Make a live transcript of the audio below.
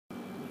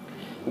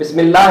بسم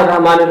اللہ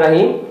الرحمن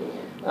الرحیم.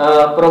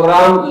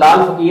 پروگرام لال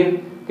فقیر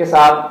کے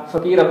ساتھ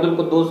فقیر عبد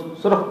القدوس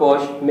سرخ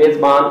پوش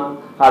میزبان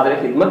حاضر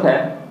خدمت ہے.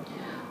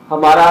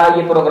 ہمارا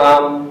یہ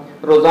پروگرام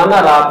روزانہ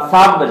رات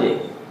 7 بجے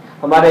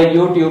ہمارے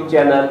YouTube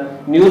channel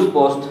news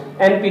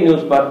post MP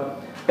news پر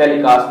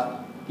ٹیلی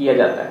کاسٹ کیا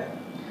جاتا ہے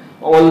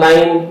آن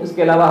لائن. اس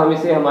کے علاوہ ہم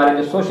اسے ہمارے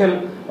جو سوشل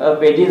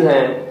پیجز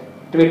ہیں،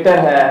 ٹویٹر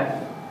ہے،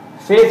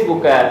 فیس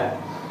بک ہے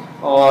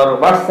اور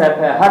واٹس ایپ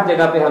ہے، ہر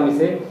جگہ پہ ہم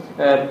اسے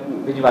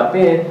بھجواتے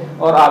ہیں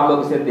اور آپ لوگ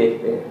اسے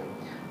دیکھتے ہیں.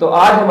 تو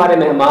آج ہمارے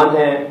مہمان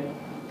ہیں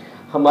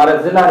ہمارا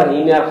ضلع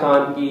رحیم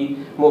یارخان کی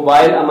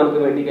موبائل امن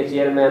کمیٹی کے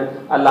چیئرمین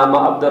علامہ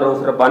عبد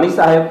الرauoف ربانی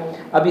صاحب.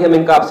 ابھی ہم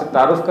ان کا آپ سے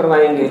تعارف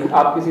کروائیں گے.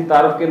 آپ کسی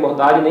تعارف کے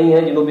محتاج نہیں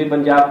ہیں. جنوبی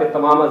پنجاب کے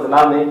تمام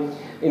اضلاع میں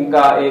ان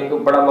کا ایک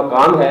بڑا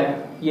مقام ہے.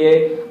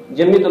 یہ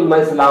جمعیت علماء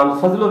اسلام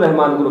فضل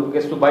الرحمان گروپ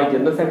کے صوبائی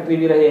جنرل سیکرٹری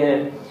بھی رہے ہیں.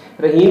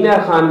 رحیم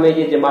یارخان میں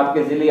یہ جماعت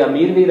کے ضلعی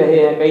امیر بھی رہے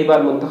ہیں، کئی بار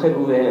منتخب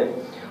ہوئے ہیں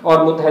اور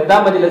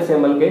متحدہ مجلس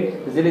عمل کے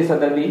ضلعی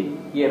صدر بھی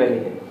یہ رہے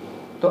ہیں.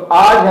 تو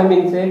آج ہم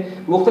ان سے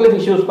مختلف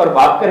ایشوز پر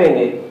بات کریں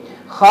گے،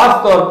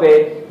 خاص طور پہ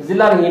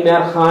ضلع رحیم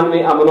یارخان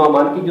میں امن و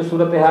امان کی جو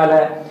صورتحال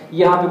ہے.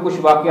 یہاں پہ کچھ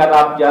واقعات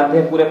آپ جانتے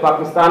ہیں پورے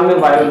پاکستان میں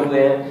وائرل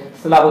ہوئے ہیں.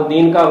 صلاح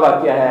الدین کا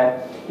واقعہ ہے،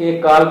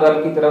 ایک کال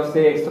گرل کی طرف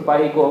سے ایک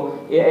سپاہی کو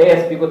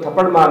ASP کو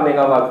تھپڑ مارنے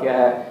کا واقعہ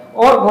ہے،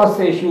 اور بہت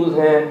سے ایشوز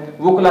ہیں.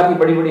 وکلا کی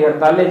بڑی بڑی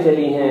ہڑتالیں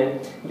چلی ہیں.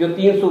 جو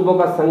 3 صوبوں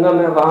کا سنگم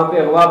ہے وہاں پہ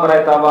اغوا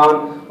برائے تاوان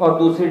اور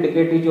دوسری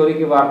ڈکیٹی چوری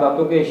کی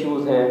وارداتوں کے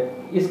ایشوز ہیں.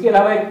 اس کے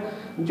علاوہ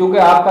جو کہ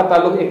آپ کا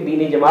تعلق ایک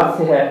دینی جماعت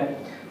سے ہے،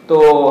 تو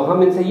ہم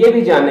ان سے یہ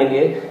بھی جانیں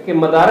گے کہ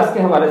مدارس کے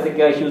حوالے سے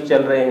کیا ایشوز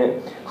چل رہے ہیں.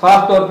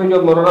 خاص طور پہ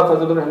جو مولانا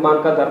فضل الرحمان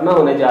کا دھرنا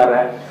ہونے جا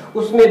رہا ہے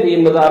اس میں بھی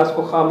مدارس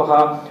کو خواہ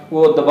مخواہ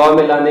وہ دباؤ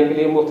میں لانے کے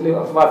لیے مختلف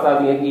افواہ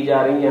سازیاں کی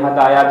جا رہی ہیں،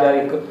 ہدایات جاری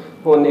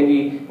ہونے کی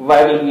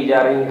وائرل کی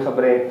جا رہی ہیں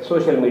خبریں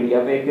سوشل میڈیا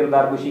پہ،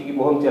 کردار کشی کی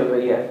مہم چل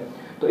رہی ہے.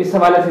 تو اس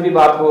حوالے سے بھی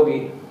بات ہوگی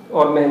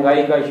اور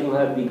مہنگائی کا ایشو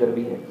ہے، دیگر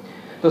بھی ہے.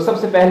 تو سب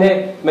سے پہلے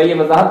میں یہ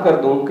وضاحت کر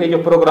دوں کہ جو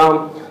پروگرام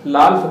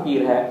لال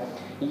فقیر ہے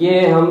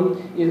یہ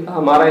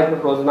ہمارا ایک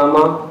روزنامہ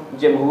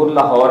جمہور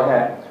لاہور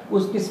ہے،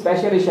 اس کی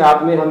اسپیشل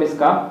اشاعت میں ہم اس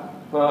کا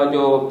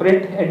جو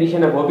پرنٹ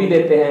ایڈیشن ہے وہ بھی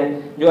دیتے ہیں.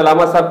 جو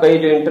علامہ صاحب کا یہ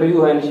جو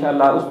انٹرویو ہے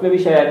انشاءاللہ اس میں بھی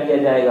شائع کیا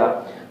جائے گا.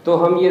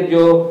 تو ہم یہ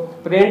جو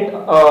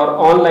پرنٹ اور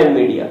آن لائن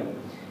میڈیا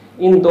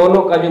ان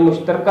دونوں کا جو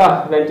مشترکہ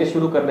وینچر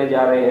شروع کرنے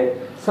جا رہے ہیں،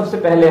 سب سے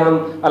پہلے ہم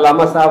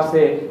علامہ صاحب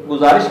سے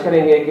گزارش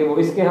کریں گے کہ وہ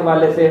اس کے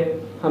حوالے سے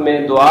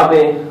ہمیں دعا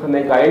دیں،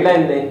 ہمیں گائیڈ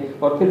لائن دیں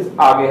اور پھر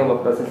آگے ہم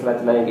اپنا سلسلہ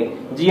چلائیں گے.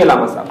 جی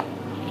علامہ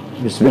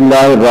صاحب. بسم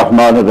اللہ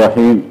الرحمن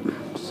الرحیم.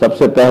 سب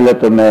سے پہلے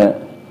تو میں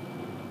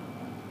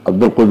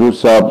عبد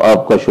القدوس صاحب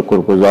آپ کا شکر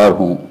گزار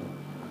ہوں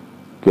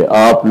کہ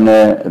آپ نے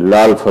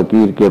لال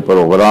فقیر کے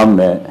پروگرام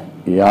میں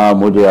یہاں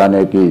مجھے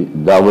آنے کی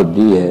دعوت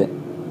دی ہے،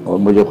 اور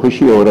مجھے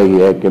خوشی ہو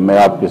رہی ہے کہ میں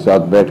آپ کے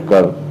ساتھ بیٹھ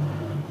کر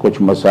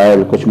کچھ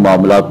مسائل، کچھ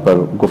معاملات پر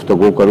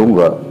گفتگو کروں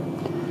گا.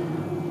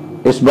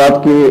 اس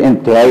بات کی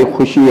انتہائی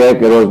خوشی ہے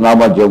کہ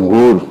روزنامہ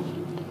جمہور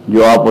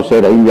جو آپ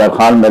اسے رحیم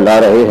یارخان میں لا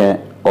رہے ہیں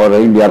اور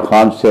رحیم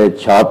یارخان سے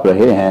چھاپ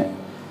رہے ہیں،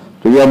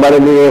 تو یہ ہمارے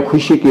لیے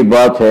خوشی کی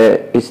بات ہے،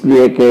 اس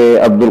لیے کہ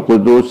عبد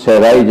القدوس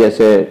صحرائی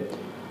جیسے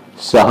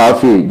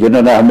صحافی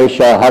جنہوں نے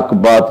ہمیشہ حق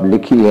بات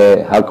لکھی ہے،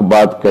 حق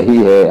بات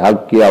کہی ہے،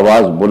 حق کی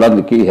آواز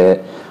بلند کی ہے،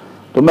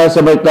 تو میں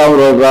سمجھتا ہوں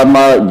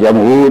روزنامہ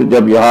جمہور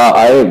جب یہاں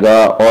آئے گا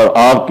اور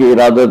آپ کی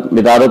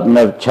ادارت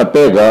میں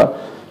چھپے گا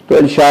تو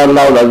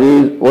انشاءاللہ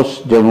العزیز اس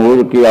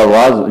جمہور کی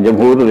آواز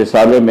جمہور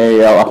رسالے میں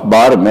یا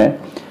اخبار میں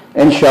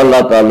انشاءاللہ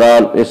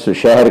تعالی اس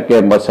شہر کے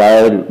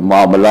مسائل،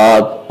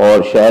 معاملات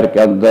اور شہر کے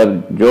اندر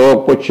جو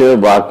کچھ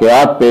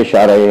واقعات پیش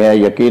آ رہے ہیں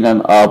یقیناً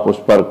آپ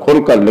اس پر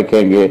کھل کر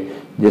لکھیں گے،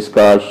 جس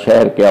کا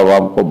شہر کے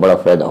عوام کو بڑا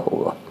فائدہ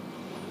ہوگا.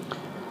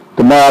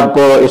 تو میں آپ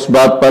کو اس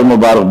بات پر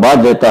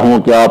مبارکباد دیتا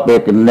ہوں کہ آپ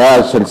ایک نیا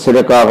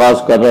سلسلے کا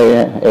آغاز کر رہے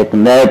ہیں، ایک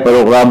نئے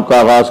پروگرام کا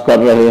آغاز کر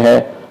رہے ہیں.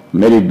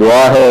 میری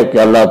دعا ہے کہ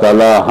اللہ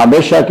تعالی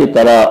ہمیشہ کی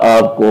طرح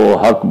آپ کو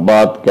حق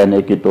بات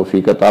کہنے کی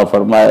توفیق عطا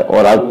فرمائے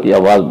اور حق کی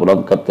آواز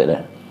بلند کرتے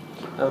رہیں.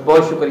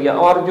 بہت شکریہ.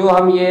 اور جو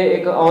ہم یہ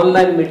ایک آن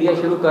لائن میڈیا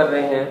شروع کر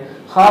رہے ہیں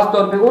خاص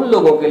طور پہ ان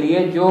لوگوں کے لیے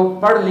جو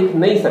پڑھ لکھ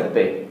نہیں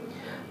سکتے،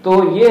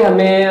 تو یہ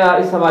ہمیں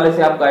اس حوالے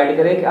سے آپ گائیڈ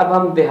کریں کہ اب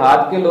ہم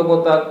دیہات کے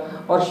لوگوں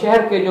تک اور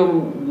شہر کے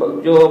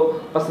جو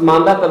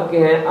پسماندہ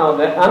طبقے ہیں،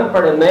 ان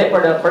پڑھ نئے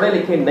پڑھے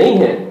لکھے نہیں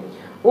ہیں،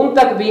 ان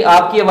تک بھی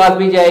آپ کی آواز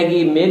بھی جائے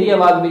گی، میری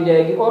آواز بھی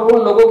جائے گی اور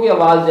ان لوگوں کی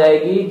آواز جائے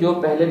گی جو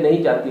پہلے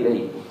نہیں جاتی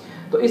رہی.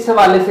 تو اس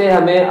حوالے سے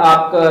ہمیں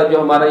آپ کا جو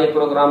ہمارا یہ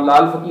پروگرام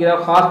لال فقیر ہے،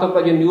 خاص طور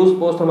پر جو نیوز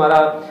پوسٹ ہمارا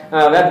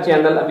ویب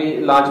چینل ابھی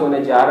لانچ ہونے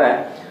جا رہا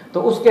ہے،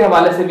 تو اس کے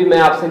حوالے سے بھی میں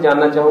آپ سے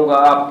جاننا چاہوں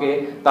گا آپ کے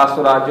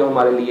تاثرات جو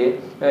ہمارے لیے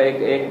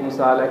ایک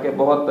مثال ہے کہ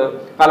بہت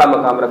اعلیٰ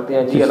مقام رکھتے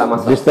ہیں. جی علامہ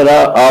صاحب. جس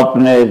طرح آپ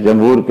نے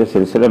جمہور کے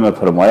سلسلے میں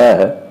فرمایا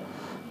ہے،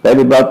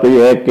 پہلی بات تو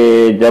یہ ہے کہ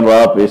جب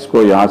آپ اس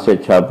کو یہاں سے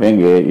چھاپیں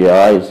گے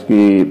یا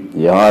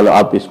یہاں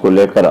آپ اس کو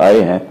لے کر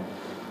آئے ہیں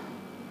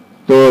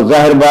تو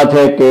ظاہر بات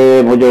ہے کہ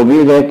مجھے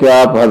امید ہے کہ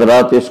آپ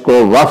حضرات اس کو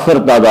وافر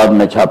تعداد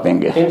میں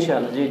چھاپیں گے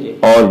انشاءاللہ. جی جی.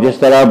 اور جس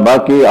طرح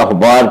باقی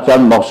اخبار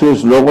چند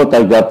مخصوص لوگوں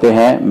تک جاتے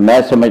ہیں، میں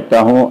سمجھتا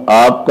ہوں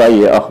آپ کا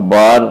یہ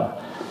اخبار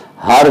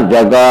ہر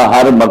جگہ،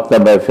 ہر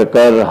مکتب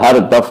فکر، ہر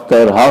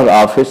دفتر، ہر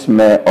آفس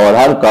میں اور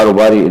ہر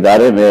کاروباری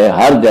ادارے میں،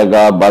 ہر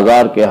جگہ،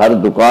 بازار کے ہر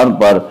دکان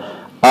پر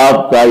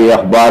آپ کا یہ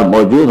اخبار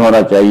موجود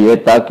ہونا چاہیے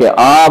تاکہ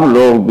عام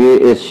لوگ بھی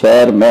اس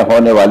شہر میں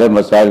ہونے والے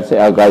مسائل سے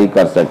آگاہی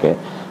کر سکیں۔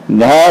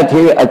 نہایت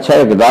ہی اچھا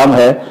اقدام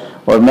ہے،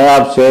 اور میں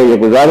آپ سے یہ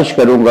گزارش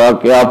کروں گا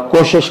کہ آپ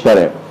کوشش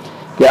کریں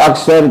کہ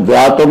اکثر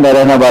دیہاتوں میں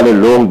رہنے والے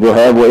لوگ جو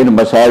ہے وہ ان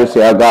مسائل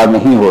سے آگاہ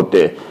نہیں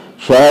ہوتے۔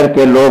 شہر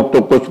کے لوگ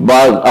تو کچھ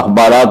بعض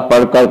اخبارات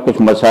پڑھ کر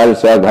کچھ مسائل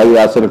سے آگاہی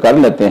حاصل کر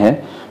لیتے ہیں۔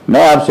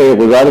 میں آپ سے یہ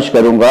گزارش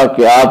کروں گا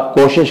کہ آپ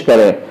کوشش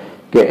کریں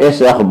کہ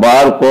اس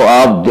اخبار کو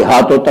آپ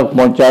دیہاتوں تک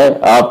پہنچائیں،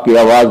 آپ کی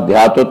آواز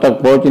دیہاتوں تک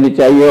پہنچنی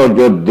چاہیے، اور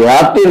جو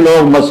دیہاتی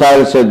لوگ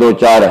مسائل سے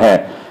دوچار ہیں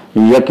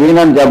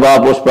یقیناً جب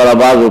آپ اس پر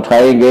آواز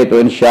اٹھائیں گے تو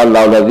انشاءاللہ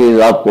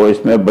العزیز آپ کو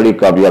اس میں بڑی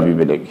کامیابی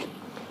ملے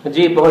گی۔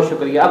 جی بہت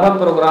شکریہ۔ اب ہم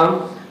پروگرام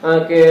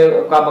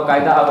کا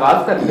باقاعدہ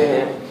آغاز کرتے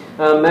ہیں۔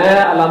 میں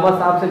علامہ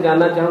صاحب سے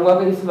جاننا چاہوں گا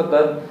کہ اس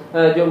وقت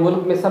جو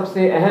ملک میں سب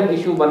سے اہم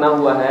ایشو بنا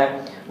ہوا ہے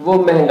وہ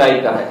مہنگائی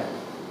کا ہے۔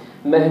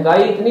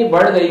 مہنگائی اتنی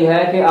بڑھ گئی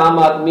ہے کہ عام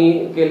آدمی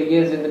کے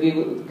لیے زندگی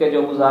کے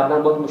جو گزارنا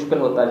بہت مشکل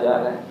ہوتا جا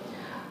رہا ہے۔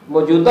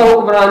 موجودہ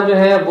حکمران جو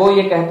ہیں وہ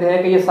یہ کہتے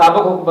ہیں کہ یہ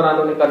سابق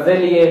حکمرانوں نے قرضے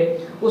لیے،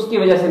 اس کی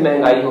وجہ سے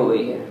مہنگائی ہو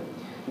گئی ہے،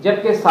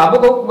 جبکہ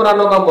سابق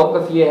حکمرانوں کا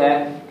موقف یہ ہے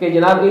کہ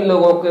جناب ان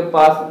لوگوں کے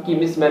پاس کی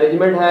مس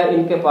مینجمنٹ ہے،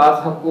 ان کے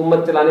پاس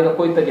حکومت چلانے کا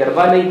کوئی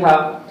تجربہ نہیں تھا،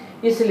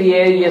 اس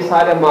لیے یہ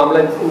سارے معاملہ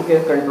ان کے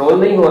کنٹرول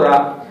نہیں ہو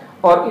رہا،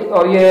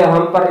 اور یہ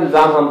ہم پر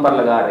الزام ہم پر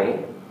لگا رہے ہیں۔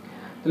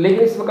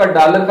 لیکن اس وقت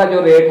ڈالر کا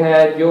جو ریٹ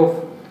ہے، جو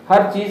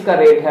ہر چیز کا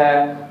ریٹ ہے،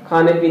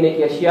 کھانے پینے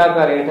کی اشیاء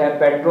کا ریٹ ہے،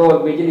 پیٹرول،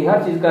 بجلی،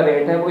 ہر چیز کا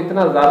ریٹ ہے، وہ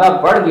اتنا زیادہ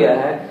بڑھ گیا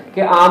ہے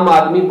کہ عام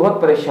آدمی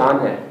بہت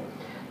پریشان ہے۔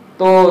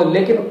 تو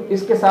لیکن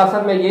اس کے ساتھ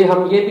ساتھ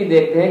ہم یہ بھی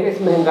دیکھتے ہیں کہ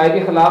اس مہنگائی کے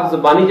خلاف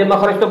زبانی جمع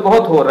خرچ تو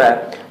بہت ہو رہا ہے،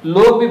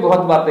 لوگ بھی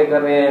بہت باتیں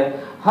کر رہے ہیں،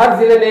 ہر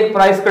ضلع میں ایک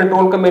پرائس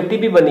کنٹرول کمیٹی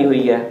بھی بنی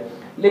ہوئی ہے،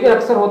 لیکن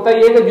اکثر ہوتا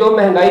یہ ہے کہ جو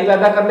مہنگائی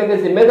پیدا کرنے کے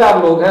ذمہ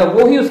دار لوگ ہیں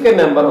وہی اس کے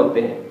ممبر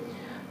ہوتے ہیں۔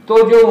 تو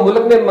جو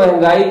ملک میں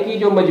مہنگائی کی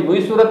جو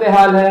مجموعی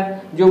صورتحال ہے،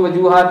 جو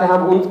وجوہات ہیں،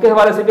 ہم ان کے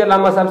حوالے سے بھی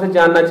علامہ صاحب سے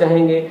جاننا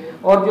چاہیں گے،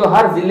 اور جو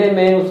ہر ضلع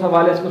میں اس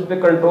حوالے سے اس پہ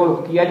کنٹرول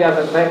کیا جا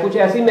سکتا ہے۔ کچھ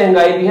ایسی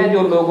مہنگائی بھی ہے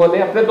جو لوگوں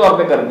نے اپنے طور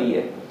پہ کر دی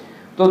ہے،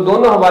 تو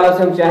دونوں حوالوں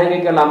سے ہم چاہیں گے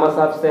کہ علامہ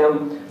صاحب سے ہم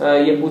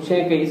یہ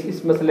پوچھیں کہ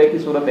اس مسئلے کی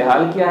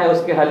صورتحال کیا ہے،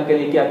 اس کے حل کے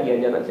لیے کیا کیا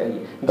جانا چاہیے۔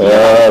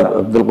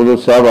 عبد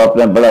القدوس صاحب آپ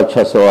نے بڑا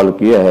اچھا سوال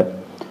کیا ہے۔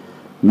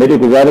 میری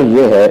گزارش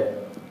یہ ہے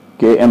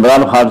کہ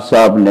عمران خان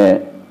صاحب نے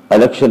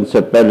الیکشن سے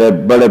پہلے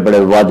بڑے بڑے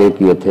وعدے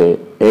کیے تھے،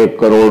 1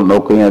 کروڑ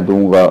نوکریاں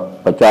دوں گا،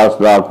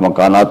 50 لاکھ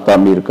مکانات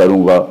تعمیر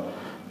کروں گا،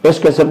 اس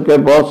قسم کے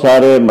بہت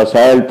سارے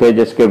مسائل تھے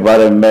جس کے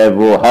بارے میں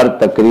وہ ہر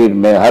تقریر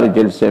میں، ہر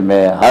جلسے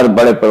میں، ہر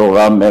بڑے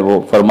پروگرام میں وہ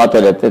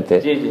فرماتے رہتے تھے۔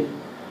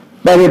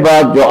 پہلی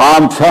بات جو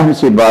عام فہم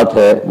سی بات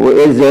ہے وہ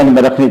اس ذہن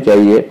میں رکھنی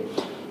چاہیے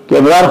کہ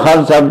عمران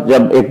خان صاحب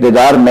جب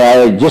اقتدار میں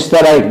آئے، جس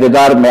طرح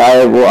اقتدار میں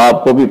آئے وہ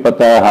آپ کو بھی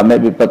پتہ ہے، ہمیں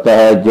بھی پتہ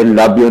ہے، جن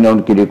لابیوں نے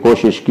ان کے لیے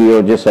کوشش کی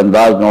اور جس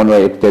انداز میں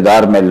انہیں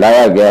اقتدار میں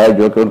لایا گیا ہے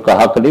جو کہ ان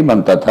کا حق نہیں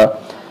بنتا تھا،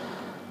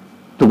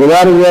 تو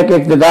گزارش یہ ہے کہ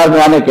اقتدار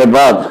میں آنے کے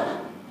بعد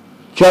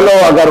چلو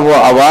اگر وہ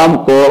عوام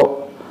کو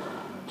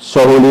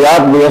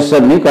سہولیات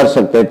میسر نہیں کر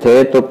سکتے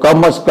تھے تو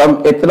کم از کم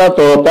اتنا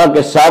تو ہوتا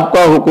کہ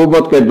سابقہ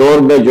حکومت کے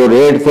دور میں جو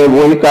ریٹ تھے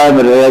وہی قائم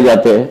رہ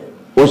جاتے،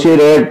 وہی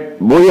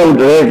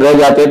ریٹ رہ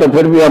جاتے، تو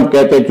پھر بھی ہم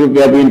کہتے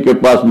چونکہ ابھی ان کے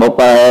پاس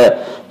موقع ہے،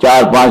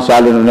 4-5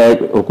 سال انہوں نے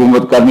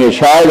حکومت کرنی ہے،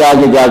 شاید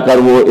آگے جا کر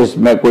وہ اس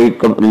میں کوئی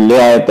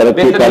لے آئے،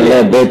 ترقی کر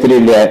لیں، بہتری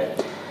لے آئے۔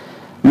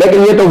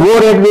 لیکن یہ تو وہ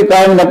ریٹ بھی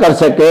قائم نہ کر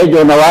سکے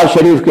جو نواز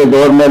شریف کے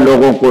دور میں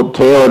لوگوں کو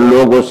تھے اور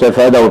لوگ اس سے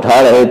فائدہ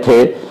اٹھا رہے تھے۔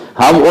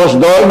 ہم اس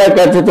دور میں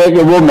کہتے تھے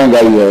کہ وہ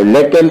مہنگائی ہے،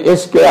 لیکن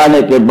اس کے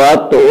آنے کے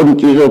بعد تو ان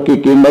چیزوں کی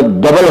قیمت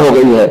ڈبل ہو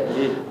گئی ہے۔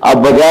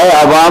 اب بجائے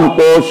عوام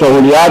کو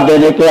سہولیات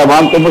دینے کے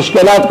عوام کو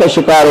مشکلات کا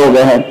شکار ہو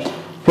گئے ہیں۔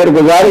 پھر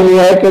گزارش یہ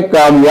ہے کہ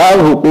کامیاب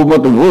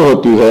حکومت وہ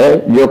ہوتی ہے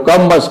جو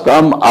کم از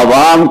کم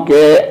عوام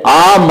کے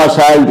عام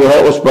مسائل جو ہے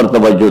اس پر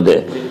توجہ دے،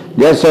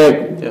 جیسے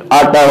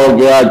آٹا ہو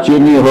گیا،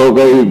 چینی ہو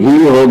گئی،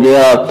 گھی ہو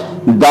گیا،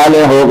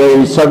 دالیں ہو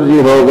گئی، سبزی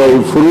ہو گئی،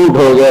 فروٹ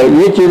ہو گئے،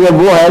 یہ چیزیں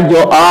وہ ہیں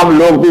جو عام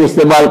لوگ بھی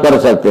استعمال کر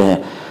سکتے ہیں۔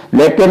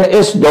 لیکن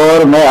اس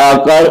دور میں آ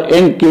کر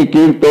ان کی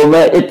قیمتوں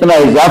میں اتنا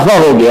اضافہ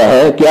ہو گیا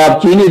ہے کہ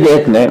آپ چینی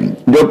دیکھ لیں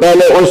جو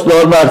پہلے اس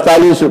دور میں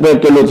 48 روپے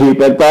کلو تھی،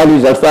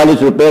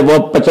 45-48 روپے، وہ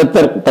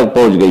 75 تک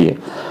پہنچ گئی ہے۔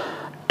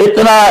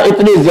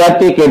 اتنی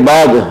زیادتی کے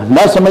بعد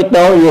میں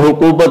سمجھتا ہوں یہ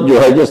حکومت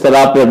جو ہے، جس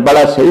طرح آپ نے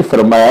بڑا صحیح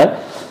فرمایا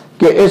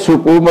کہ اس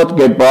حکومت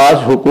کے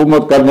پاس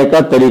حکومت کرنے کا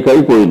طریقہ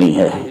ہی کوئی نہیں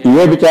ہے۔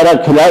 یہ بیچارہ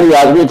کھلاڑی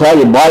آدمی تھا،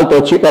 یہ بال تو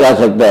اچھی کرا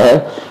سکتا ہے،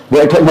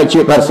 بیٹھے میں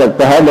اچھی کر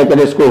سکتا ہے، لیکن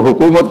اس کو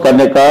حکومت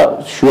کرنے کا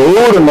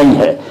شعور نہیں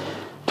ہے۔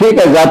 ٹھیک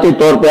ہے، ذاتی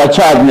طور پہ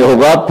اچھا آدمی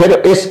ہوگا، پھر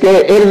اس کے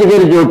ارد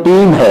گرد جو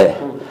ٹیم ہے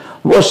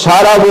وہ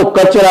سارا وہ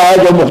کچرا ہے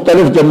جو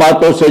مختلف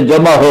جماعتوں سے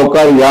جمع ہو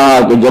کر یہاں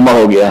آ کے جمع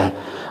ہو گیا ہے۔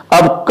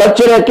 اب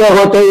کچرے کیا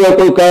ہوتے ہیں،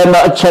 کوئی کہے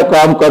میں اچھا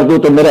کام کر دوں،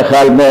 تو میرے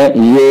خیال میں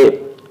یہ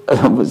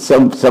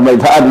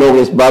سمجھدار لوگ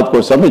اس بات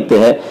کو سمجھتے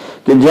ہیں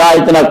کہ جہاں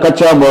اتنا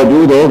کچرا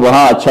موجود ہو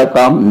وہاں اچھا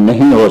کام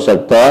نہیں ہو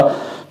سکتا۔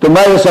 تو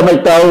میں یہ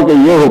سمجھتا ہوں کہ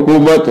یہ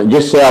حکومت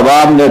جس سے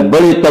عوام نے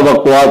بڑی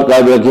توقعات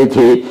قائم رکھی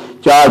تھی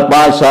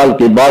 4-5 سال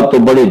کی بات تو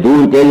بڑی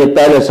دور کے یہ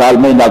پہلے سال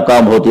میں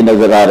ناکام ہوتی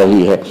نظر آ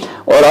رہی ہے،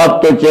 اور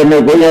اب تو چینے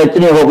گوئیاں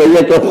اتنی ہو گئی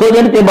ہے کہ خود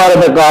ان کے بارے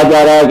میں کہا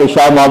جا رہا ہے کہ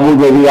شاہ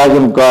محمود وزیر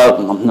اعظم کا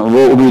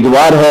وہ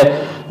امیدوار ہے،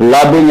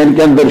 لابنگ ان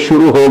کے اندر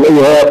شروع ہو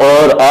گئی ہے،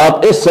 اور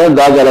آپ اس سے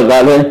اندازہ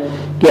لگا لیں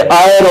کہ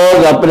آئے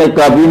روز اپنے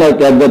کابینہ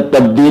کے اندر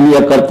تبدیلیاں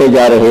کرتے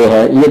جا رہے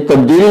ہیں۔ یہ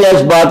تبدیلی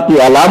اس بات کی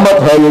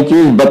علامت ہے، یہ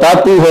چیز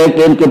بتاتی ہے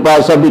کہ ان کے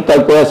پاس ابھی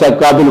تک کوئی ایسا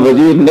قابل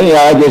وزیر نہیں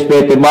آیا جس پہ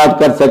اعتماد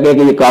کر سکے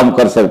کہ یہ کام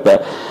کر سکتا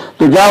ہے۔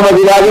 تو جہاں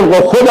وزیر اعظم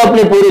کو خود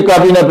اپنی پوری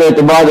کابینہ پہ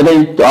اعتماد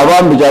نہیں تو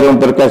عوام بیچارے ان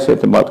پر کیسے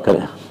اعتماد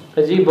کریں؟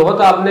 جی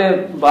بہت آپ نے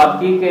بات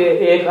کی کہ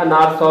ایک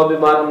انار 100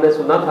 بیمار ہم نے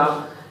سنا تھا،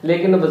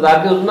 لیکن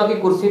وزارت عظمیٰ کی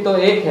کرسی تو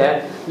ایک ہے،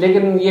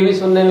 لیکن یہ بھی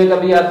سننے میں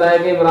کبھی آتا ہے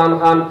کہ عمران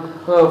خان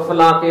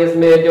فلاں کیس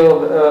میں جو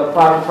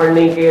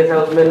فنڈنگ کیس ہے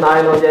اس میں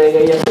نائل ہو جائیں گے،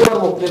 یا پھر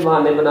مختلف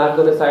بہانے بنا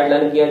کے انہیں سائڈ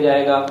لائن کیا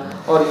جائے گا،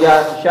 اور یا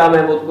شاہ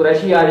محمود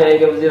قریشی آ جائیں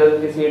گے وزیر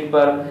اعظم کی سیٹ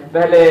پر۔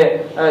 پہلے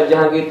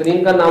جہانگیر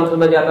ترین کا نام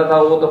سنا جاتا تھا،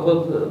 وہ تو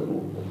خود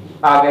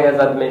آ گئے ہیں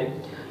زد میں۔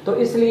 تو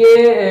اس لیے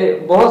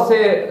بہت سے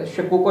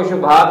شکوک و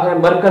شبہات ہیں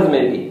مرکز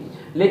میں بھی،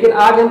 لیکن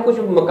آج ہم کچھ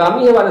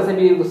مقامی حوالے سے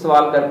بھی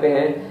سوال کرتے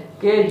ہیں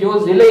کہ جو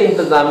ضلع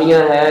انتظامیہ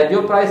ہے،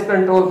 جو پرائس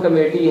کنٹرول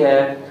کمیٹی ہے،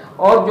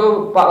 اور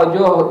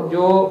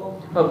جو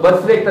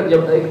برسر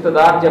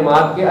اقتدار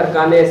جماعت کے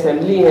ارکان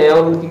اسمبلی ہیں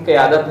اور ان کی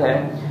قیادت ہے،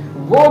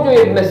 وہ جو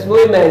ایک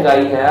مصنوعی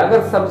مہنگائی ہے، اگر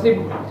سبزی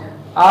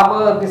آپ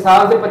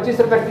کسان سے 25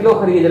 روپے کلو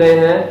خرید رہے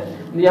ہیں،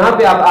 یہاں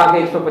پہ آپ آگے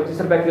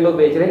 125 روپے کلو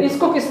بیچ رہے ہیں، اس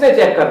کو کس نے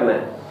چیک کرنا ہے؟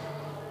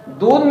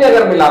 دودھ میں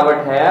اگر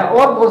ملاوٹ ہے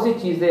اور بہت سی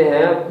چیزیں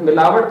ہیں،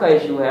 ملاوٹ کا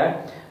ایشو ہے،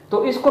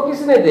 تو اس کو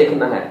کس نے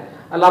دیکھنا ہے؟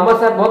 علامہ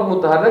صاحب بہت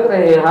متحرک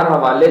رہے ہیں ہر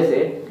حوالے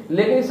سے،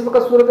 لیکن اس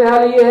وقت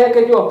صورتحال یہ ہے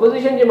کہ جو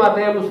اپوزیشن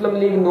جماعتیں ہیں، مسلم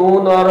لیگ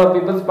نون اور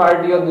پیپلز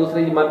پارٹی اور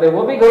دوسری جماعتیں،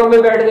 وہ بھی گھروں میں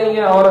بیٹھ گئی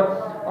ہیں،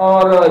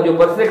 اور جو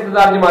برسر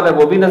اقتدار جماعت ہے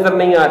وہ بھی نظر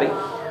نہیں آ رہی۔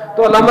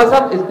 تو علامہ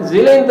صاحب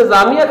ضلع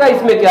انتظامیہ کا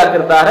اس میں کیا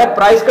کردار ہے؟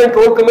 پرائس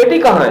کنٹرول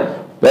کمیٹی کہاں ہے؟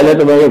 پہلے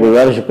تو میں یہ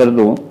گزارش کر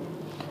دوں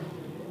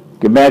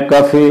کہ میں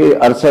کافی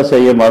عرصہ سے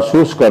یہ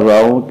محسوس کر رہا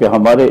ہوں کہ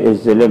ہمارے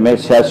اس ضلع میں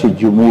سیاسی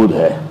جمود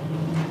ہے۔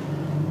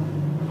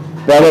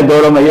 پہلے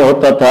دوروں میں یہ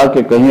ہوتا تھا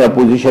کہ کہیں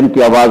اپوزیشن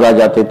کی آواز آ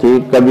جاتی تھی،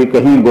 کبھی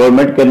کہیں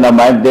گورنمنٹ کے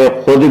نمائندے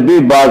خود بھی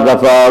بعض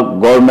دفعہ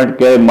گورنمنٹ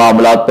کے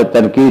معاملات پہ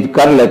تنقید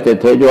کر لیتے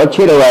تھے، جو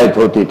اچھی روایت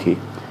ہوتی تھی۔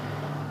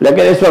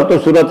 لیکن اس وقت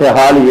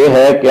صورتحال یہ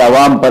ہے کہ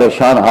عوام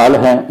پریشان حال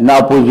ہیں، نہ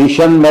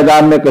اپوزیشن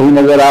میدان میں کہیں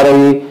نظر آ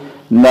رہی،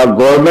 نہ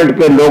گورنمنٹ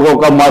کے لوگوں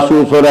کا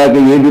محسوس ہو رہا ہے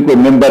کہ یہ بھی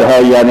کوئی ممبر ہے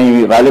یا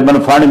نہیں،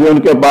 غالباً فنڈ بھی ان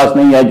کے پاس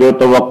نہیں ہے، جو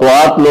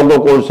توقعات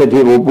لوگوں کو ان سے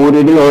تھی وہ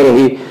پوری نہیں ہو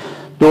رہی۔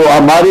 تو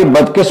ہماری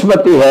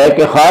بدقسمتی ہے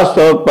کہ خاص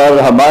طور پر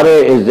ہمارے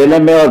اس ضلع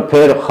میں اور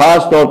پھر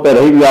خاص طور پر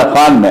رحیم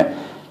یارخان میں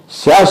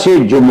سیاسی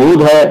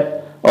جمود ہے،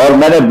 اور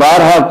میں نے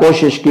بارہا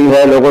کوشش کی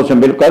ہے لوگوں سے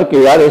مل کر کہ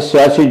یار اس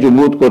سیاسی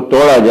جمود کو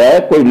توڑا جائے،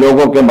 کوئی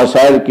لوگوں کے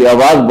مسائل کی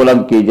آواز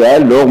بلند کی جائے۔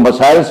 لوگ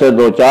مسائل سے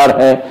دو چار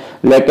ہیں،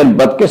 لیکن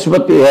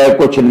بدقسمتی ہے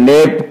کچھ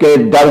نیب کے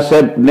ڈر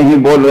سے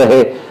نہیں بول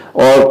رہے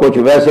اور کچھ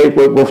ویسے ہی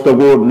کوئی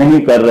گفتگو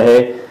نہیں کر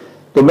رہے۔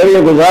 تو میری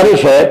یہ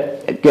گزارش ہے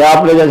کہ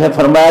آپ نے جیسے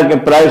فرمایا کہ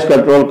پرائس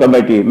کنٹرول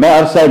کمیٹی، میں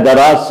عرصہ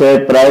دراز سے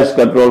پرائس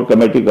کنٹرول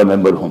کمیٹی کا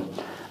ممبر ہوں،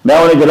 میں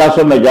ان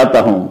اجلاسوں میں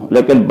جاتا ہوں،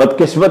 لیکن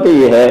بدقسمتی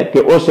یہ ہے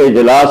کہ اس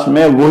اجلاس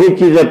میں وہی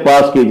چیزیں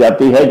پاس کی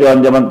جاتی ہے جو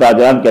انجمن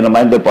تاجران کے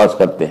نمائندے پاس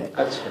کرتے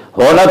ہیں۔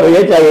 ہونا تو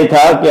یہ چاہیے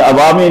تھا کہ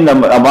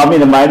عوامی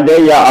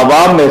نمائندے یا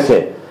عوام میں سے،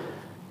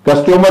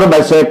 کسٹمر میں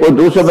سے، کوئی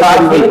دوسرے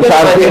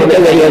صارفین کے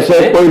ذریعے سے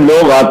کوئی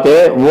لوگ آتے،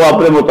 وہ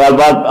اپنے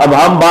مطالبات، اب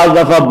ہم بعض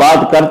دفعہ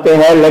بات کرتے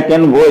ہیں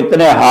لیکن وہ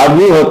اتنے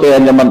حاوی ہوتے ہیں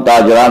انجمن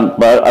تاجران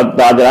پر،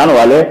 تاجران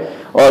والے،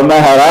 اور میں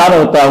حیران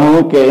ہوتا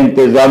ہوں کہ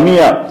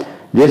انتظامیہ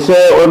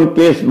جسے ان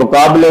کے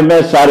مقابلے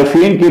میں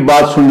صارفین کی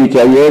بات سننی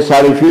چاہیے،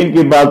 صارفین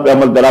کی بات پہ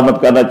عمل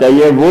درآمد کرنا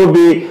چاہیے، وہ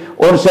بھی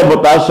ان سے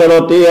متاثر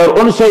ہوتی ہے اور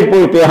ان سے ہی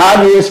پوچھتے ہیں ہاں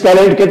جی اس کا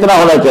ریٹ کتنا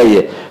ہونا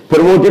چاہیے، پھر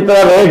وہ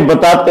جتنا ریٹ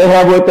بتاتے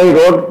ہیں وہ اتنی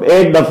روڈ۔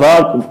 ایک دفعہ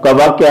کا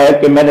واقعہ ہے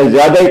کہ میں نے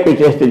زیادہ ہی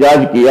کچھ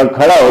احتجاج کیا،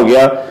 کھڑا ہو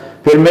گیا،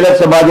 پھر میرے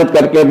سماجت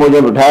کر کے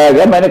مجھے بٹھایا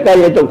گیا، میں نے کہا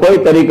یہ تو کوئی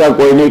طریقہ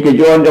کوئی نہیں کہ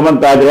جو انجمن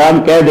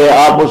تاجران کہہ دے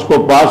آپ اس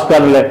کو پاس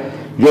کر لیں،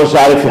 جو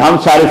ہم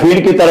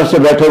صارفین کی طرف سے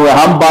بیٹھے ہوئے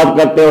ہم بات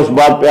کرتے ہیں اس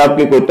بات پہ آپ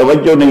کی کوئی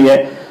توجہ نہیں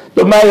ہے۔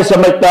 تو میں یہ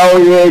سمجھتا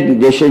ہوں یہ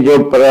جیسے جو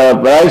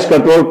پرائس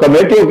کنٹرول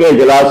کمیٹیوں کے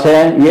اجلاس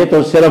ہیں یہ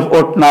تو صرف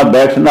اٹھنا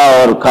بیٹھنا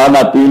اور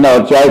کھانا پینا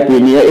اور چائے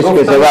پینی ہے، اس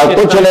کے سوا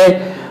کچھ نہیں،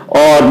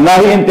 اور نہ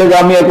ہی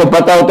انتظامیہ کو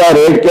پتہ ہوتا ہے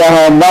ریٹ کیا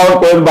ہے، نہ ان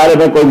کو اس بارے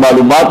میں کوئی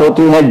معلومات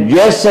ہوتی ہیں۔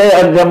 جیسے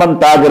انجمن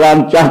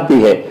تاجران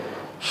چاہتی ہے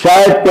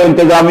شاید کوئی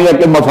انتظامیہ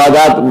کے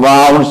مفادات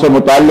وہاں ان سے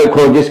متعلق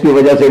ہو جس کی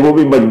وجہ سے وہ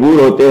بھی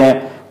مجبور ہوتے ہیں،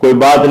 کوئی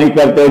بات نہیں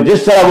کرتے،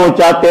 جس طرح وہ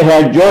چاہتے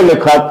ہیں جو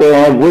لکھاتے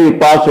ہیں وہی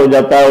پاس ہو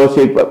جاتا ہے،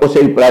 اسے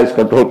ہی پرائس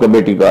کنٹرول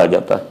کمیٹی کہا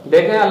جاتا ہے۔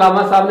 دیکھیں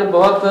علامہ صاحب نے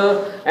بہت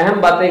اہم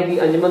باتیں کی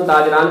انجمن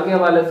تاجران کے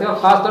حوالے سے اور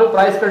خاص طور پر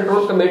پرائس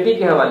کنٹرول کمیٹی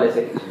کے حوالے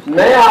سے۔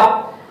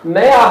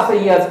 میں آپ سے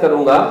یہ عرض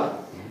کروں گا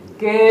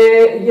کہ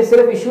یہ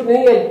صرف ایشو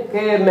نہیں ہے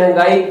کہ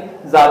مہنگائی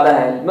زیادہ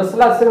ہے،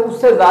 مسئلہ صرف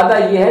اس سے زیادہ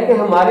یہ ہے کہ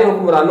ہمارے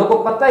حکمرانوں کو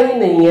پتہ ہی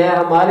نہیں ہے،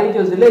 ہماری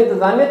جو ضلع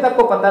انتظامیہ تک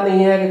کو پتہ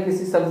نہیں ہے کہ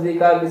کسی سبزی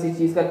کا کسی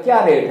چیز کا کیا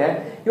ریٹ ہے،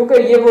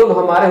 کیونکہ یہ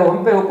وہ ہمارے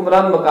ہم پہ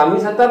حکمران مقامی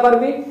سطح پر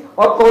بھی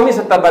اور قومی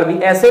سطح پر بھی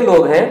ایسے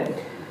لوگ ہیں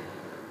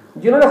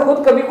جنہوں نے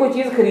خود کبھی کوئی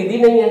چیز خریدی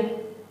نہیں ہے،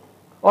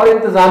 اور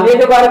انتظامیہ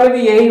کے بارے میں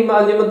بھی یہی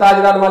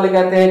تاجران والے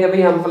کہتے ہیں کہ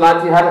بھئی ہم فلاں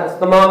چیز ہر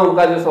تمام ان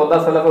کا جو سودا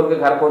سلف ان کے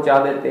گھر پہنچا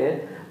دیتے ہیں۔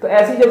 تو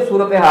ایسی جب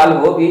صورتحال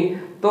ہوگی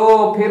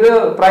تو پھر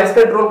پرائس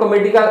کنٹرول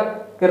کمیٹی کا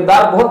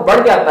کردار بہت بڑھ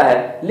جاتا ہے،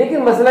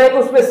 لیکن مسئلہ ہے کہ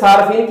اس میں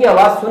صارفین کی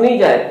آواز سنی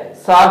جائے،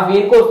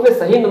 صارفین کو اس میں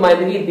صحیح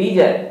نمائندگی دی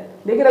جائے۔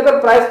 لیکن اگر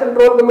پرائس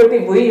کنٹرول کمیٹی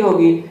وہی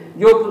ہوگی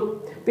جو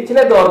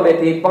پچھلے دور میں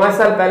تھی، 5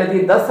 سال پہلے تھی،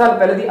 10 سال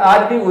پہلے تھی،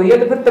 آج بھی وہی ہے،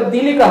 تو پھر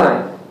تبدیلی کہاں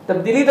ہے؟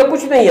 تبدیلی تو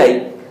کچھ نہیں آئی۔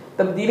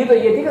 تبدیلی تو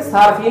یہ تھی کہ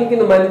صارفین کی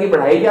نمائندگی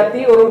بڑھائی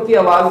جاتی اور ان کی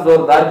آواز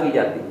زوردار کی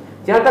جاتی۔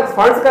 جہاں تک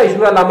فنڈز کا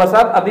ایشو ہے علامہ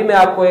صاحب، ابھی میں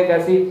آپ کو ایک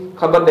ایسی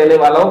خبر دینے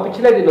والا ہوں،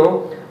 پچھلے دنوں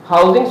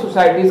ہاؤسنگ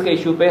سوسائٹیز کے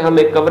ایشو پہ ہم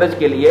ایک کوریج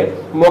کے لیے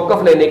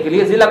موقف لینے کے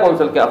لیے ضلع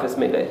کونسل کے آفس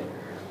میں گئے،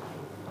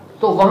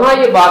 تو وہاں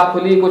یہ بات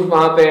کھلی، کچھ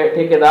وہاں پہ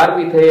ٹھیکیدار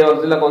بھی تھے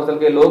اور ضلع کونسل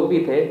کے لوگ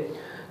بھی تھے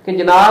کہ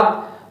جناب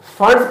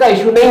فنڈز کا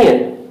ایشو نہیں ہے،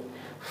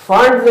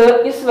 فنڈز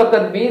اس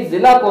وقت بھی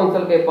ضلع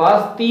کونسل کے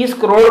پاس 30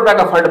 کروڑ روپے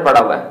کا فنڈ پڑا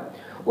ہوا ہے،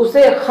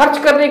 اسے خرچ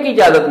کرنے کی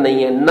اجازت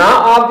نہیں ہے، نہ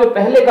آپ جو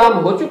پہلے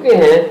کام ہو چکے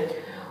ہیں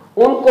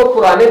ان کو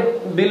پرانے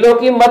بلوں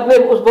کی مد میں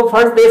اس کو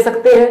فنڈ دے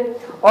سکتے ہیں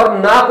اور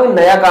نہ کوئی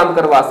نیا کام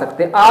کروا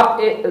سکتے۔ آپ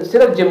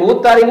صرف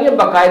جمود تاری نہیں ہے،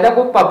 باقاعدہ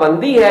کوئی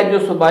پابندی ہے جو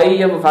صوبائی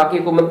یا وفاقی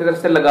حکومت کی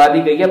طرف سے لگا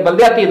دی گئی ہے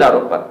بلدیاتی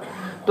اداروں پر،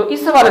 تو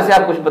اس حوالے سے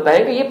آپ کچھ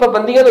بتائیں کہ یہ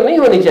پابندیاں تو نہیں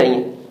ہونی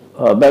چاہیے۔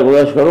 میں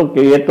گزارش کروں کہ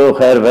یہ تو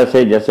خیر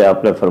ویسے جیسے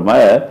آپ نے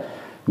فرمایا ہے،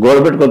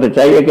 گورنمنٹ کو تو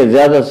چاہیے کہ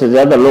زیادہ سے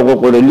زیادہ لوگوں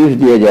کو ریلیف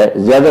دیا جائے،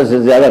 زیادہ سے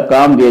زیادہ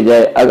کام دیا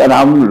جائے۔ اگر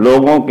ہم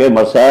لوگوں کے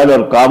مسائل اور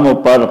کاموں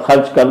پر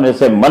خرچ کرنے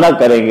سے منع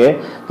کریں گے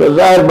تو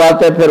ظاہر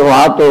بات ہے پھر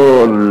وہاں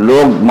تو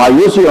لوگ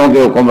مایوس ہی ہوں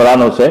گے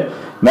حکمرانوں سے۔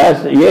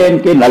 یہ ان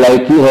کی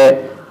نالائکی ہے،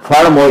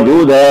 فنڈ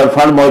موجود ہے اور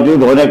فنڈ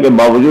موجود ہونے کے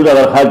باوجود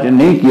اگر خرچ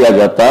نہیں کیا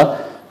جاتا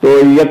تو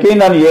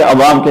یقیناً یہ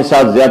عوام کے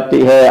ساتھ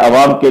زیادتی ہے،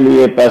 عوام کے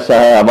لیے پیسہ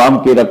ہے، عوام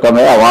کی رقم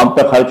ہے، عوام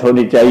پہ خرچ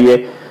ہونی چاہیے۔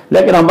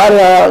 لیکن ہمارے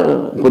یہاں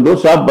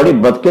قدوس صاحب بڑی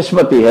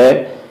بدقسمتی ہے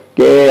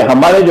کہ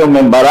ہمارے جو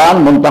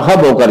ممبران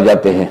منتخب ہو کر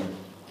جاتے ہیں،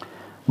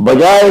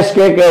 بجائے اس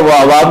کے کہ وہ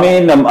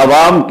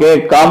عوام کے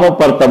کاموں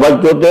پر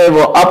توجہ دے،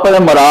 وہ اپنے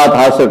مراعات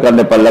حاصل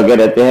کرنے پر لگے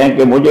رہتے ہیں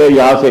کہ مجھے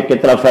یہاں سے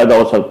کتنا فائدہ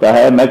ہو سکتا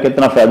ہے، میں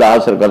کتنا فائدہ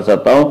حاصل کر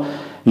سکتا ہوں۔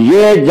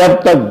 یہ جب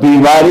تک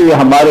بیماری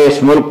ہمارے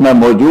اس ملک میں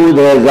موجود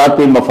ہے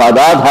ذاتی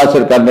مفادات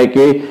حاصل کرنے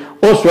کی،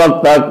 اس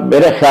وقت تک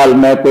میرے خیال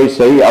میں کوئی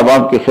صحیح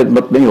عوام کی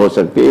خدمت نہیں ہو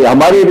سکتی۔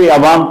 ہماری بھی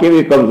عوام کی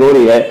بھی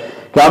کمزوری ہے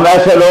کہ ہم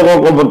ایسے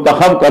لوگوں کو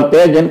منتخب کرتے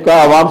ہیں جن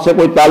کا عوام سے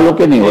کوئی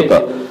تعلق ہی نہیں ہوتا،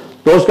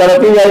 تو اس کا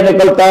نتیجہ یہ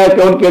نکلتا ہے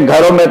کہ ان کے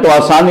گھروں میں تو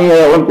آسانی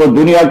ہے، ان کو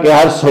دنیا کے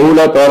ہر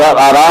سہولت اور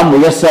آرام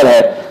میسر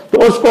ہے،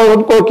 تو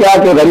ان کو کیا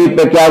کہ غریب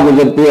پہ کیا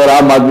گزرتی ہے اور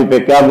عام آدمی پہ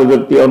کیا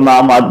گزرتی ہے، اور نہ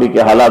عام آدمی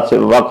کے حالات سے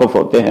واقف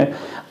ہوتے ہیں۔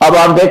 اب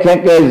آپ دیکھیں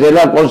کہ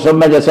ضلع کونسل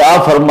میں جیسے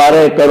آپ فرما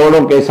رہے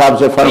کروڑوں کے حساب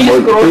سے فنڈ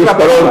 30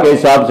 کروڑ کے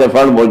حساب سے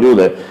فنڈ موجود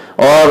ہے،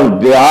 اور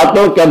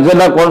دیہاتوں کے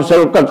ضلع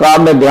کونسل کا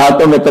کام ہے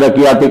دیہاتوں میں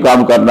ترقیاتی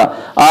کام کرنا۔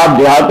 آپ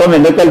دیہاتوں میں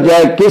نکل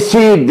جائے،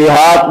 کسی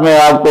دیہات میں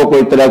آپ کو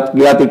کوئی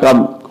ترقیاتی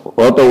کام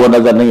ہو تو وہ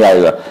نظر نہیں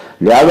آئے گا۔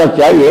 لہذا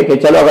چاہیے کہ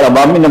چلو اگر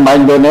عوامی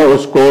نمائندوں نے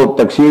اس کو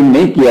تقسیم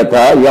نہیں کیا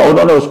تھا یا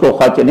انہوں نے اس کو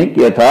خرچ نہیں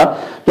کیا تھا،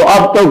 تو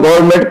اب تو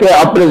گورنمنٹ کے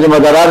اپنے ذمہ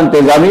داران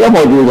انتظامیہ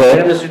موجود ہے،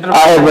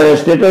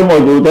 ایڈمنسٹریٹر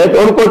موجود ہے،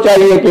 تو ان کو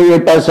چاہیے کہ یہ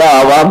پیسہ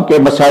عوام کے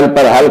مسائل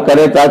پر حل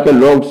کرے تاکہ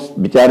لوگ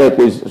بیچارے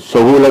کوئی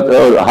سہولت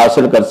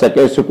حاصل کر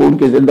سکے، سکون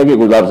کی زندگی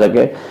گزار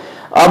سکے۔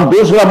 اب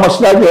دوسرا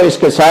مسئلہ جو اس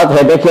کے ساتھ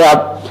ہے، دیکھیں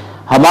آپ،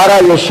 ہمارا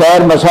یہ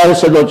شہر مسائل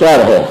سے دوچار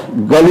ہے،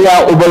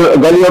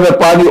 گلیوں میں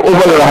پانی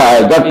ابل رہا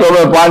ہے، گٹوں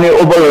میں پانی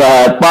ابل رہا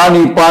ہے،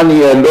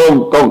 پانی ہے،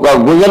 لوگوں کا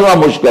گزرنا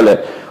مشکل ہے،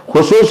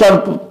 خصوصاً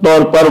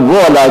طور پر وہ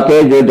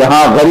علاقے جو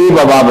جہاں غریب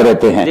عوام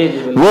رہتے ہیں،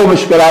 وہ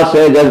مشکلات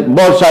سے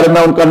بہت سارے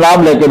میں ان کا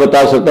نام لے کے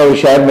بتا سکتا ہوں،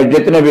 شہر میں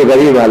جتنے بھی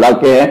غریب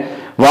علاقے ہیں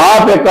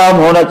وہاں پہ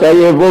کام ہونا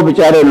چاہیے، وہ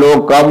بیچارے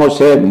لوگ کاموں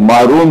سے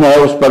محروم ہے،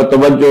 اس پر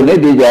توجہ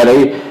نہیں دی جا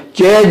رہی۔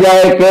 چاہے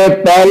جائے کہ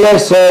پہلے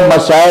سے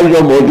مسائل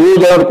جو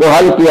موجود ہیں ان کو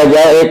حل کیا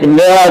جائے، ایک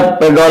نیا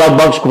پینڈورا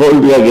باکس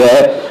کھول دیا گیا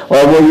ہے،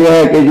 اور وہ یہ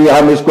ہے کہ جی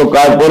ہم اس کو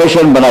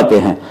کارپوریشن بناتے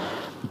ہیں۔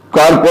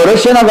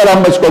 کارپوریشن اگر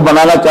ہم اس کو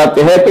بنانا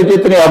چاہتے ہیں تو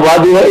جتنی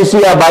آبادی ہے اسی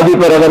آبادی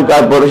پر اگر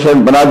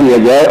کارپوریشن بنا دیا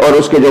جائے اور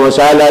اس کے جو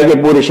وسائل آئے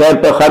گے پورے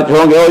شہر پہ خرچ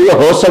ہوں گے، اور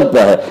یہ ہو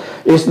سکتا ہے،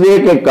 اس لیے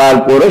کہ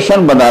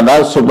کارپوریشن بنانا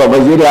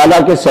وزیر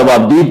اعلیٰ کے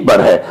ثوابدید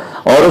پر ہے،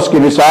 اور اس کی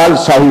مثال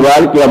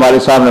ساہیوال کی ہمارے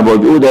سامنے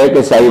موجود ہے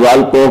کہ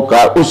ساہیوال کو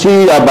اسی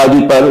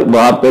آبادی پر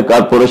وہاں پہ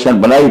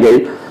کارپوریشن بنائی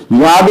گئی،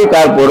 یہاں بھی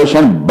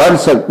کارپوریشن بن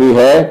سکتی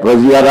ہے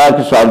وزیر اعلیٰ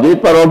کی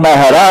ثوابدید پر۔ اور میں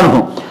حیران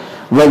ہوں،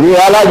 وزیر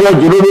اعلیٰ جو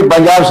جنوبی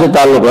پنجاب سے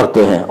تعلق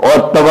رکھتے ہیں، اور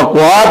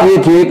توقعات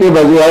یہ تھی کہ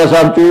وزیر اعلیٰ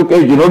صاحب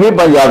چونکہ جنوبی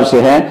پنجاب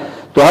سے ہیں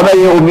تو ہمیں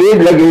یہ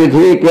امید لگی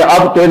تھی کہ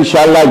اب تو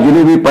انشاءاللہ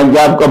جنوبی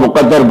پنجاب کا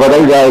مقدر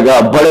بدل جائے گا،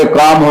 بڑے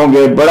کام ہوں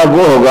گے، بڑا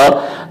وہ ہوگا.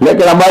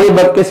 لیکن ہماری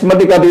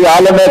بدقسمتی کا بھی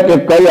عالم ہے کہ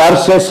کئی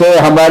عرصے سے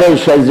ہمارے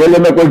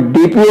ضلع میں کوئی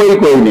ڈی پی او ہی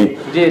کوئی نہیں.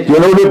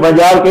 جنوبی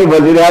پنجاب کے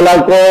وزیر اعلیٰ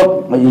کو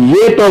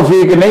یہ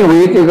توفیق نہیں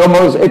ہوئی کہ ہم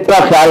اتنا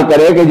خیال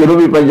کرے کہ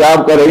جنوبی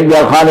پنجاب کا رحیم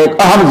یارخان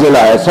ایک اہم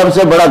ضلع ہے، سب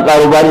سے بڑا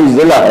کاروباری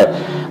ضلع ہے.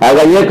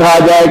 اگر یہ کہا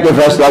جائے کہ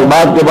فیصلہ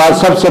آباد کے بعد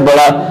سب سے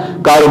بڑا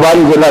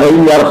کاروباری ضلع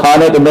رحیم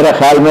یارخان ہے تو میرے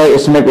خیال میں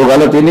اس میں کوئی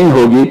غلطی نہیں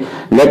ہوگی.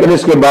 لیکن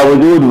اس کے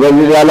باوجود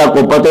وزیر اعلیٰ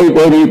کو پتہ ہی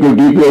کوئی نہیں کہ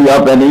ڈی پی او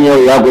یہاں پہ نہیں ہے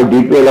یا کوئی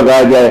ڈی پی او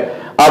لگایا جائے.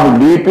 اب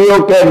ڈی پی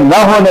او کے نہ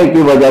ہونے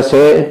کی وجہ سے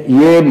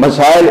یہ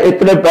مسائل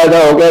اتنے پیدا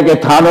ہو گئے کہ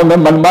تھانوں میں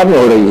منمانی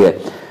ہو رہی ہے.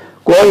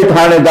 کوئی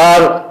تھانے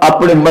دار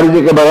اپنی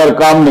مرضی کے بغیر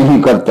کام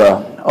نہیں کرتا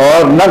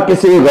اور نہ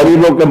کسی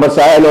غریبوں کے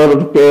مسائل اور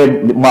ان کے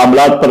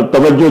معاملات پر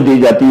توجہ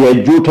دی جاتی ہے.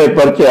 جھوٹے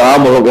پرچے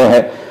عام ہو گئے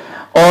ہیں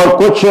اور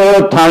کچھ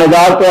تھانے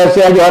دار تو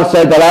ایسے ہیں جو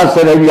عرصہ دراز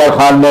سے رحیم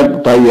یارخان میں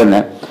متعین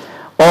ہیں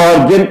اور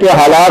جن کے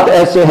حالات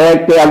ایسے ہیں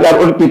کہ اگر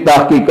ان کی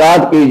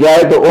تحقیقات کی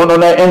جائے تو انہوں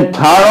نے ان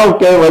تھانوں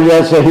کے وجہ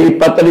سے ہی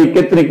پتہ نہیں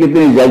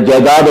کتنی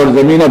جائیداد اور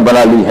زمینیں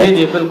بنا لی ہیں.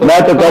 میں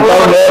تو کہتا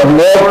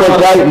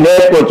ہوں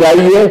نیب کو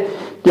چاہیے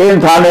کہ ان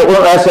تھانے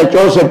ان ایس ایچ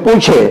او سے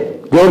پوچھے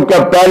کہ ان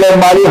کا پہلے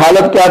مالی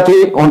حالت کیا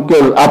تھی، ان کے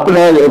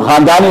اپنے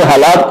خاندانی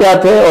حالات کیا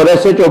تھے اور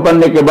ایس ایچ او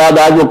بننے کے بعد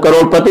آج وہ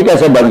کروڑ پتی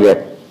کیسے بن گئے.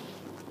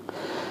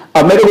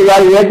 اب میری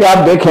گزارش ہے کہ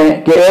آپ دیکھیں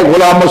کہ ایک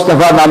غلام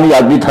مصطفیٰ نامی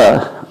آدمی تھا،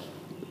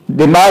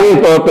 دماغی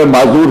طور پہ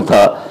معذور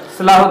تھا،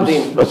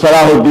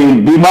 صلاح الدین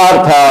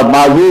بیمار تھا،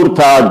 معذور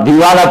تھا،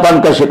 دیوانہ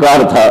پن کا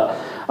شکار تھا.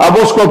 اب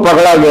اس کو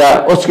پکڑا گیا،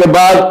 اس کے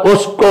بعد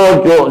اس کو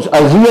جو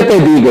اذیتیں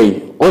دی گئی،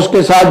 اس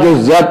کے ساتھ جو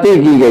زیادتی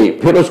کی گئی،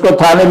 پھر اس کو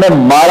تھانے میں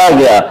مارا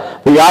گیا،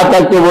 یہاں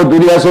تک کہ وہ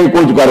دنیا سے ہی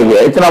کچھ کر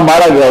گیا، اتنا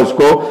مارا گیا اس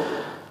کو.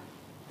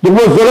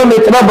 وہ ظلم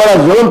اتنا بڑا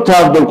ظلم تھا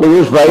عبد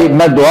القدوس بھائی.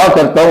 میں دعا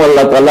کرتا ہوں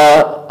اللہ تعالیٰ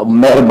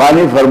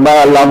مہربانی فرمائے،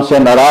 اللہ ہم سے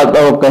ناراض نہ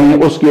ہو،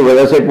 کہیں اس کی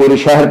وجہ سے پورے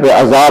شہر پہ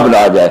عذاب نہ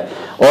آ جائے.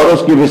 اور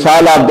اس کی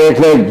مثال آپ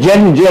دیکھ لیں،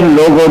 جن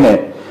لوگوں نے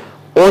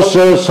اس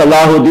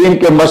صلاح الدین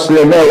کے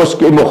مسئلے میں اس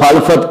کی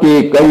مخالفت کی،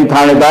 کئی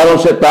تھانے داروں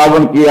سے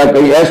تعاون کیا،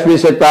 کئی ایس پی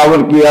سے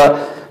تعاون کیا،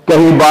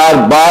 کہیں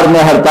بار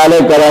میں ہڑتالیں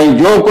کرائیں،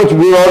 جو کچھ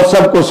بھی اور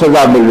سب کو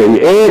سزا مل رہی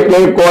ہے.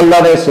 ایک کو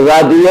اللہ نے سزا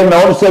دی ہے.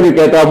 میں ان سے بھی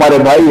کہتا ہوں ہمارے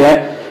بھائی ہیں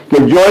کہ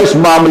جو اس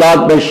معاملات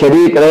میں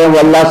شریک رہے وہ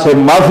اللہ سے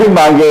معافی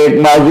مانگے. ایک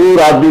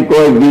معذور آدمی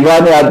کو، ایک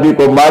دیوانے آدمی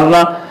کو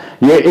مارنا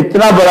یہ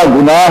اتنا بڑا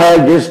گناہ ہے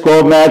جس کو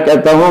میں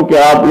کہتا ہوں کہ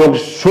آپ لوگ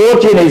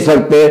سوچ ہی نہیں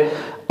سکتے.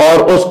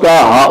 اور اس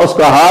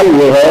کا حال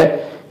یہ ہے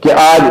کہ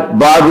آج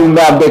بعض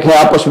میں آپ دیکھیں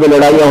آپس میں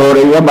لڑائیاں ہو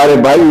رہی ہیں. ہمارے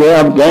بھائی ہیں،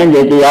 ہم کہیں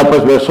گے کہ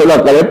آپس میں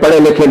صلح کریں، پڑھے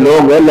لکھے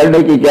لوگ ہیں،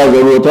 لڑنے کی کیا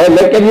ضرورت ہے،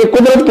 لیکن یہ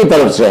قدرت کی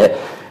طرف سے ہے.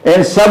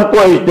 ان سب کو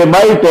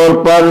اجتماعی طور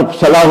پر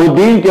صلاح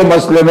الدین کے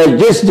مسئلے میں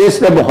جس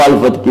نے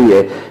مخالفت کی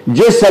ہے،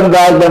 جس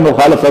انداز میں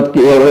مخالفت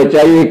کی ہے، وہ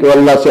چاہیے کہ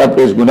اللہ سے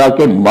اپنے اس گناہ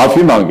کے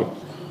معافی مانگے.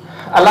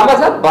 علامہ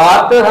صاحب،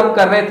 بات ہم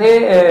کر رہے تھے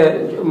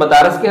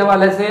مدارس کے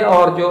حوالے سے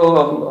اور جو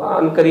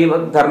عنقریب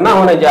دھرنا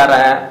ہونے جا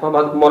رہا ہے،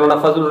 مولانا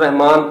فضل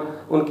الرحمان،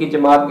 ان کی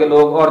جماعت کے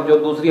لوگ اور جو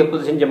دوسری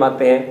اپوزیشن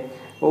جماعتیں ہیں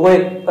وہ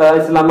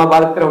اسلام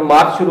آباد کی طرف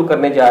مارچ شروع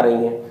کرنے جا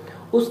رہی ہیں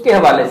اس کے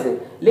حوالے سے.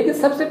 لیکن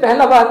سب سے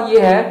پہلا بات یہ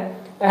ہے،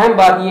 اہم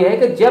بات یہ ہے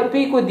کہ جب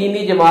بھی کوئی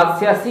دینی جماعت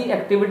سیاسی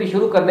ایکٹیویٹی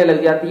شروع کرنے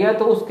لگ جاتی ہے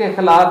تو اس کے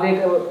خلاف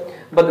ایک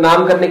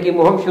بدنام کرنے کی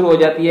مہم شروع ہو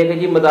جاتی ہے کہ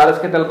جی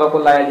مدارس کے طلبہ کو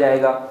لایا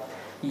جائے گا،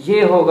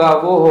 یہ ہوگا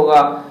وہ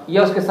ہوگا،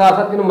 یا اس کے ساتھ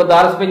ساتھ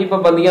مدارس پہ جی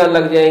پابندیاں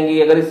لگ جائیں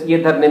گی اگر یہ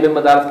دھرنے میں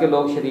مدارس کے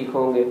لوگ شریک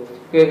ہوں گے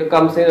کہ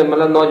کم سے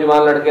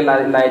نوجوان لڑکے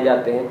لائے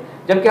جاتے ہیں.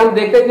 جبکہ ہم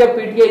دیکھتے ہیں جب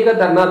پی ٹی آئی کا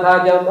دھرنا تھا،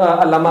 جب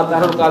علامہ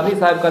قاضی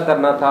صاحب کا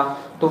دھرنا تھا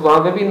تو وہاں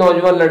پہ بھی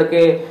نوجوان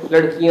لڑکے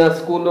لڑکیاں،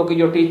 اسکولوں کی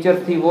جو ٹیچر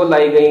تھی وہ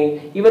لائی گئیں.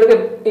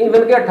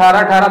 ایون کہ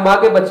 18 ماہ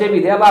کے بچے بھی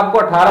تھے. اب آپ کو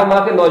 18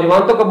 ماہ کے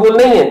نوجوان تو قبول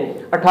نہیں ہیں،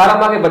 18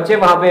 ماہ کے بچے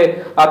وہاں پہ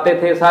آتے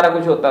تھے، سارا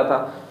کچھ ہوتا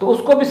تھا. تو اس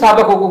کو بھی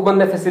سابق حکومت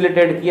نے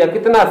فیسیلیٹیٹ کیا،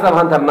 کتنا عرصہ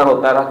وہاں دھرنا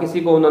ہوتا رہا، کسی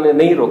کو انہوں نے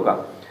نہیں روکا.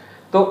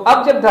 تو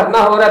اب جب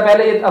دھرنا ہو رہا ہے،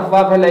 پہلے یہ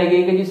افواہ پھیلائی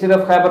گئی کہ جی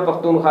صرف خیبر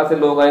پختونخوا سے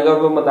لوگ آئیں گے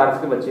اور وہ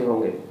مدارس کے بچے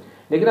ہوں گے.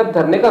 لیکن اب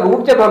دھرنے کا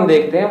روٹ جب ہم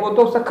دیکھتے ہیں وہ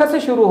تو سکھت سے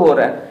شروع ہو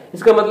رہا ہے.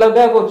 اس کا مطلب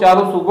ہے وہ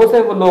چاروں صوبوں سے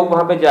وہ لوگ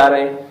وہاں پہ جا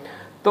رہے ہیں.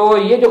 تو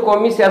یہ جو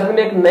قومی سیاست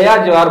میں ایک نیا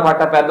جوار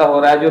بھاٹا پیدا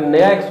ہو رہا ہے، جو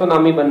نیا ایک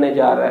سونامی بننے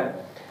جا رہا ہے،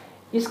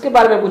 اس کے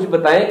بارے میں کچھ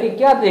بتائیں کہ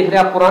کیا دیکھ رہے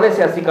ہیں آپ؟ پرانے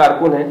سیاسی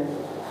کارکن ہیں.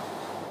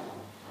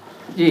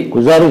 جی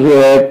گزارش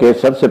یہ ہے کہ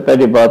سب سے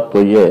پہلی بات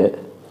تو یہ ہے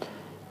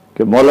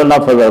کہ مولانا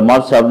فضل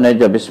الرحمان صاحب نے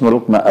جب اس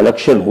ملک میں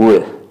الیکشن ہوئے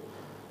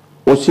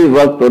اسی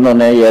وقت انہوں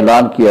نے یہ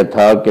اعلان کیا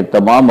تھا کہ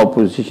تمام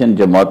اپوزیشن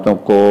جماعتوں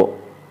کو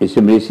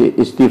اسمبلی سے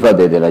استعفیٰ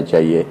دے دینا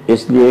چاہیے،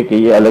 اس لیے کہ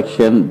یہ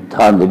الیکشن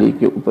دھاندلی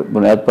کی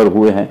بنیاد پر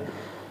ہوئے ہیں.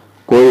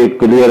 کوئی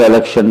کلیئر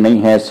الیکشن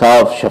نہیں ہے،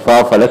 صاف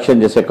شفاف الیکشن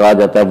جیسے کہا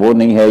جاتا ہے وہ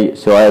نہیں ہے،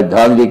 سوائے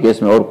دھاندلی کے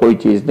اس میں اور کوئی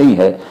چیز نہیں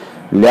ہے.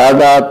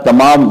 لہذا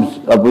تمام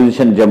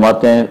اپوزیشن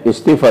جماعتیں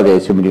استعفیٰ دیں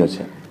اسمبلیوں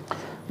سے.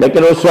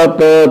 لیکن اس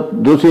وقت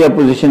دوسری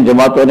اپوزیشن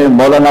جماعتوں نے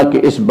مولانا کی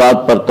اس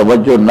بات پر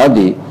توجہ نہ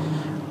دی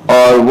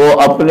اور وہ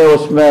اپنے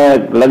اس میں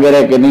لگے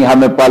رہے کہ نہیں،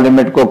 ہمیں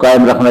پارلیمنٹ کو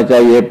قائم رکھنا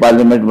چاہیے،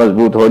 پارلیمنٹ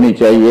مضبوط ہونی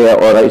چاہیے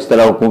اور اس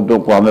طرح حکومتوں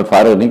کو ہمیں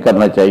فارغ نہیں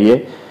کرنا چاہیے.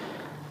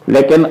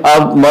 لیکن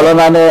اب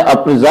مولانا نے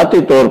اپنے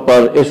ذاتی طور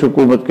پر اس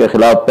حکومت کے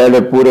خلاف پہلے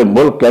پورے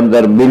ملک کے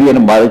اندر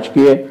ملین مارچ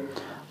کیے،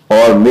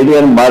 اور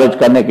ملین مارچ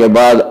کرنے کے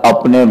بعد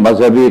اپنے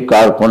مذہبی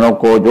کارکنوں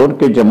کو، جو ان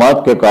کے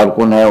جماعت کے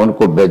کارکن ہیں، ان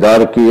کو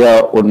بیدار کیا،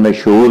 ان میں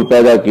شعور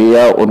پیدا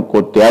کیا، ان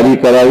کو تیاری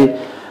کرائی،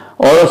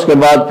 اور اس کے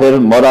بعد پھر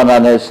مولانا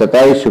نے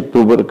 27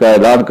 اکتوبر کا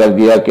اعلان کر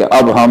دیا کہ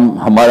اب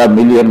ہمارا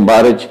ملین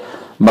مارچ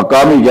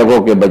مقامی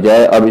جگہوں کے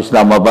بجائے اب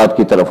اسلام آباد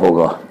کی طرف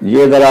ہوگا۔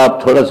 یہ ذرا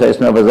آپ تھوڑا سا اس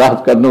میں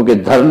وضاحت کر دوں کہ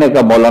دھرنے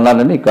کا مولانا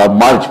نے نہیں کہا،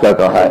 مارچ کا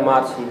کہا ہے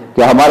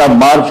کہ ہمارا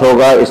مارچ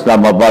ہوگا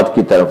اسلام آباد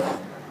کی طرف۔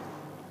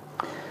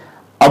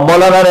 اب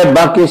مولانا نے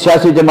باقی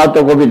سیاسی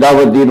جماعتوں کو بھی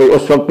دعوت دی،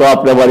 اس وقت تو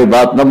آپ نے ہماری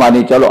بات نہ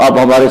مانی، چلو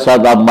اب ہمارے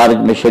ساتھ آپ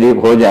مارچ میں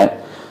شریک ہو جائیں۔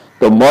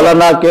 تو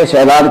مولانا کے اس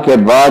اعلان کے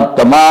بعد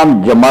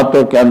تمام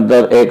جماعتوں کے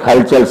اندر ایک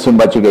ہلچل سی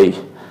مچ گئی،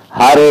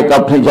 ہر ایک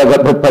اپنی جگہ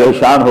پہ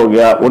پریشان ہو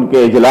گیا، ان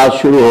کے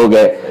اجلاس شروع ہو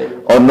گئے،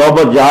 اور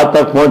نوبت جہاں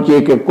تک پہنچی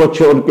کہ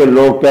کچھ ان کے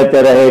لوگ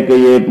کہتے رہے کہ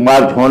یہ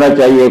مارچ ہونا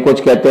چاہیے،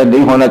 کچھ کہتے ہیں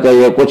نہیں ہونا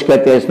چاہیے، کچھ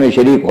کہتے ہیں اس میں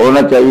شریک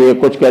ہونا چاہیے،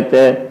 کچھ کہتے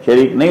ہیں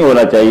شریک نہیں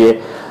ہونا چاہیے۔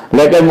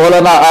 لیکن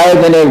مولانا آئے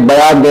دن ایک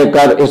بیان دے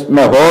کر اس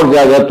میں اور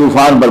زیادہ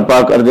طوفان برپا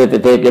کر دیتے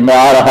تھے کہ میں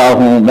آ رہا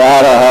ہوں، میں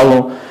آ رہا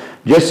ہوں،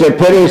 جس سے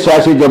پھر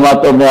سیاسی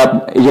جماعتوں میں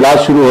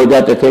اجلاس شروع ہو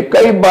جاتے تھے۔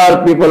 کئی بار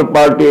پیپل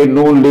پارٹی،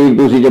 نون لیگ،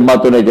 دوسری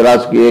جماعتوں نے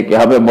اجلاس کیے کہ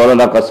ہمیں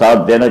مولانا کا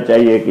ساتھ دینا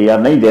چاہیے کہ یا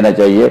نہیں دینا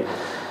چاہیے۔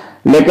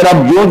 لیکن اب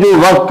جو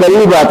وقت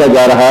قریب آتا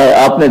جا رہا ہے،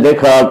 آپ نے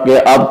دیکھا کہ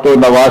اب تو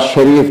نواز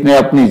شریف نے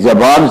اپنی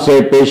زبان سے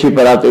پیشی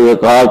پر آتے ہوئے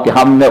کہا کہ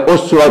ہم نے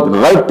اس وقت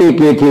غلطی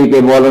کی تھی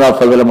کہ مولانا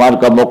فضل الرحمان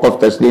کا موقف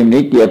تسلیم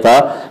نہیں کیا تھا،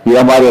 یہ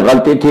ہماری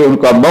غلطی تھی، ان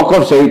کا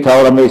موقف صحیح تھا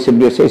اور ہمیں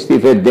اسمبلی سے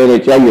استعفے دینے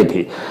چاہیے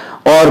تھی۔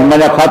 اور میں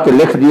نے خط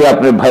لکھ دیا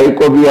اپنے بھائی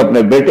کو بھی،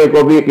 اپنے بیٹے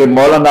کو بھی، کہ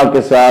مولانا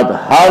کے ساتھ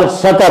ہر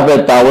سطح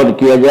پہ تعاون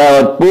کیا جائے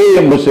اور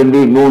پوری مسلم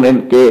لیگ نون ان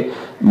کے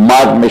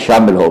مارچ میں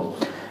شامل ہو۔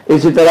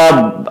 اسی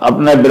طرح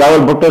اپنے بلاول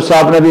بھٹو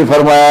صاحب نے بھی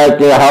فرمایا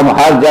کہ ہم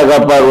ہر جگہ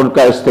پر ان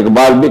کا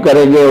استقبال بھی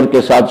کریں گے، ان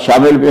کے ساتھ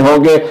شامل بھی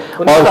ہوں گے،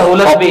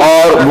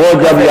 اور وہ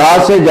جب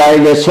یہاں سے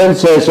جائیں گے سندھ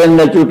سے،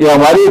 سندھ میں چونکہ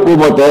ہماری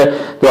حکومت ہے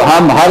تو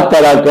ہم ہر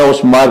طرح کا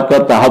اس مارچ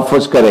کا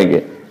تحفظ کریں گے۔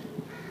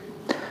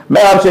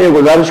 میں آپ سے یہ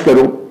گزارش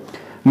کروں،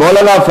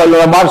 مولانا فضل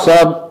الرحمان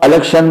صاحب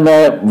الیکشن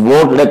میں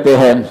ووٹ لیتے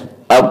ہیں،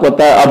 آپ کو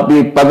پتا ہے اب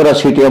بھی 15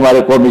 سیٹیں ہمارے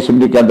قومی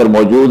اسمبلی کے اندر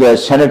موجود ہے،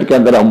 سینٹ کے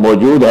اندر ہم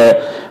موجود ہے،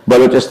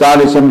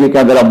 بلوچستان اسمبلی کے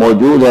اندر ہم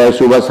موجود ہے،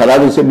 صوبہ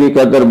سرحد اسمبلی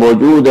کے اندر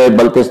موجود ہے،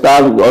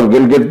 بلتستان اور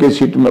گلگت کی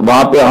سیٹ میں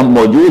وہاں پہ ہم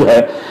موجود ہے،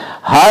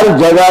 ہر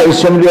جگہ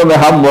اسمبلیوں میں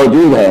ہم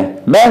موجود ہیں۔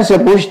 میں ان سے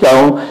پوچھتا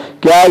ہوں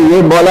کیا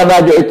یہ مولانا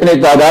جو اتنے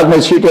تعداد میں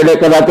سیٹیں لے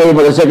کر آتے ہیں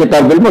مدرسے کے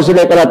طالب علموں سے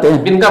لے کر آتے ہیں؟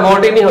 جن کا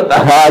ووٹ ہی نہیں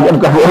ہوتا، ہاں جن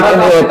کا ووٹ ہی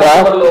نہیں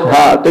ہوتا،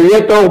 ہاں تو یہ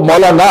تو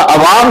مولانا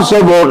عوام سے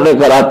ووٹ لے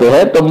کر آتے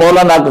ہیں۔ تو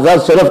مولانا کے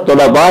ساتھ صرف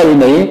طلباء ہی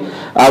نہیں،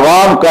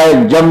 عوام کا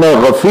ایک جمع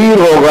غفیر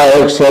ہوگا،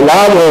 ایک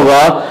سیلاب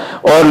ہوگا،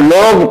 اور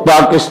لوگ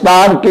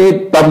پاکستان کی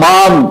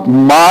تمام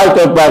مارچ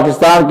اور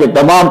پاکستان کے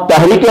تمام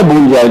تحریکیں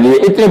بھول جائیں گی۔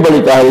 اتنی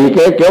بڑی تحریک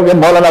ہے کیونکہ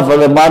مولانا فضل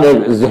الرحمان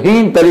ایک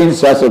ذہین ترین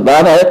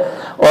سیاستدان ہے،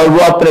 اور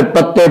وہ اپنے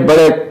پتے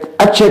بڑے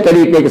اچھے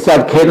طریقے کے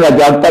ساتھ کھیلنا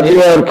جانتا بھی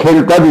ہے اور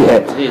کھیلتا بھی ہے،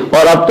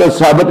 اور اب تو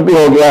ثابت بھی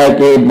ہو گیا ہے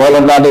کہ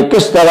مولانا نے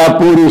کس طرح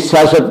پوری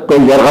سیاست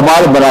کو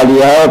یرغمال بنا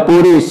لیا ہے، اور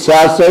پوری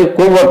سیاست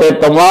قوتیں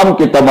تمام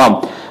کی تمام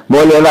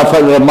مولانا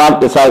فضل الرحمان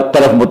کے ساتھ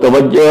طرف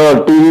متوجہ ہے، اور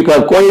ٹی وی کا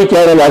کوئی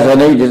چینل ایسا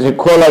نہیں جسے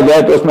کھولا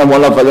جائے تو اس میں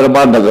مولانا فضل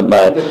الرحمان نظر نہ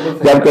آئے،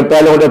 جبکہ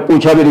پہلے انہیں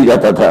پوچھا بھی نہیں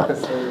جاتا تھا۔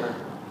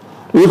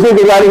 دوسری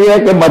گزارش یہ ہے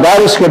کہ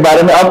مدارس کے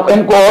بارے میں اب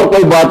ان کو اور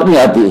کوئی بات نہیں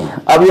آتی،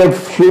 اب یہ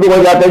شروع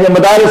ہو جاتے ہیں کہ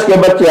مدارس کے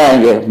بچے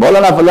آئیں گے۔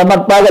 مولانا فضل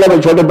الرحمان پاگل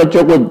ہے، چھوٹے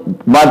بچوں کو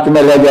مارچ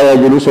میں لے جائے،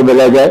 جلوسوں میں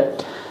لے جائے،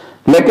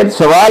 لیکن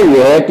سوال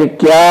یہ ہے کہ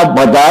کیا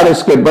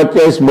مدارس کے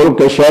بچے اس ملک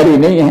کے شہری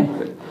نہیں ہیں؟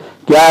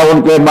 کیا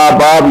ان کے ماں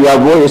باپ یا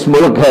وہ اس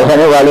ملک کے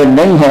رہنے والے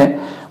نہیں ہیں؟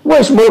 وہ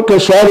اس ملک کے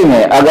شہری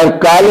ہیں۔ اگر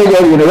کالج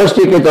اور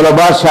یونیورسٹی کے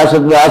طلباء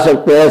سیاست میں آ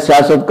سکتے ہیں،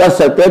 سیاست کر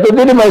سکتے ہیں، تو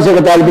دلی مدرسے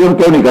کا طالب علم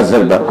کیوں نہیں کر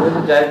سکتا؟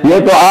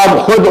 یہ تو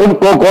آپ خود ان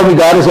کو قومی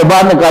دھارے سے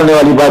باہر نکالنے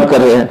والی بات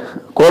کر رہے ہیں۔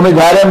 قومی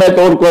دھارے میں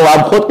تو ان کو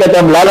آپ خود کہتے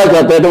ہیں ہم لانا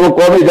چاہتے ہیں، تو وہ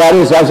قومی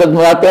دھارے سیاست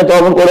میں آتے ہیں تو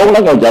ہم ان کو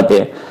روکنا کیوں چاہتے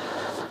ہیں؟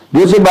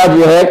 دوسری بات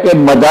یہ ہے کہ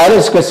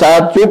مدارس کے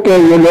ساتھ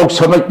چونکہ یہ لوگ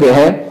سمجھتے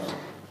ہیں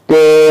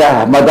کہ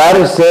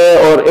مدارس سے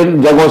اور ان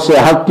جگہوں سے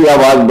حق کی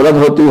آواز بلند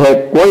ہوتی ہے،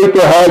 کوئی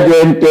تو ہے جو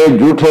ان کے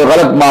جھوٹے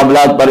غلط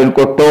معاملات پر ان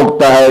کو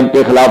ٹوکتا ہے، ان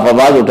کے خلاف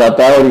آواز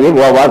اٹھاتا ہے، اور یہ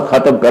وہ آواز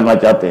ختم کرنا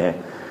چاہتے ہیں۔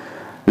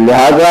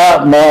 لہذا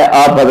میں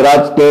آپ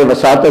حضرات کے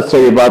وساطت سے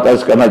یہ بات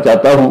عرض کرنا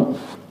چاہتا ہوں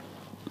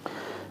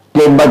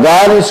کہ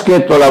مدارس کے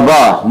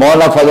طلباء،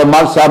 مولانا فضل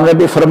الرحمان صاحب نے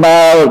بھی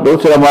فرمایا اور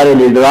دوسرے ہمارے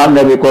لیڈران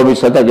نے بھی، قومی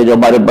سطح کے جو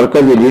ہمارے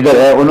مرکزی لیڈر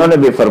ہیں انہوں نے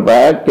بھی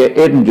فرمایا کہ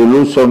ان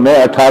جلوسوں میں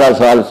 18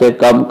 سال سے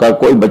کم کا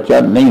کوئی بچہ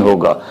نہیں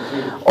ہوگا،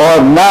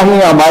 اور نہ ہی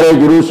ہمارے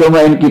جلوسوں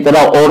میں ان کی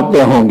طرح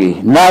عورتیں ہوں گی،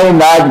 نہ ہی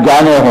ناچ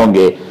گانے ہوں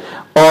گے،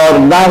 اور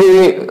نہ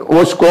ہی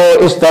اس کو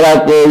اس طرح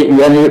کے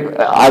یعنی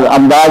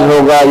انداز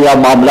ہوگا یا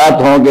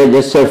معاملات ہوں گے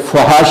جس سے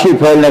فحاشی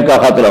پھیلنے کا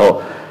خطرہ ہو۔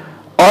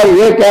 اور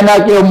یہ کہنا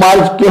کہ وہ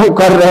مارچ کیوں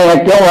کر رہے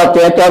ہیں، کیوں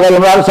آتے ہیں، تو اگر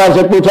عمران صاحب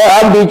سے پوچھا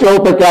آپ بھی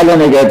چوک پہ کیا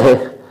لینے گئے تھے،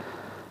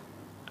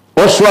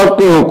 اس وقت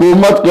کی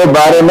حکومت کے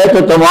بارے میں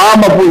تو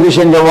تمام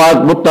اپوزیشن جماعت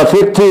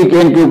متفق تھی کہ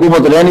ان کی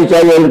حکومت رہنی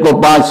چاہیے، ان کو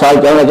 5 سال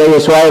چلنا چاہیے،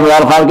 سوائے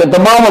عمران خان کے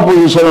تمام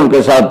اپوزیشن ان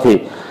کے ساتھ تھی۔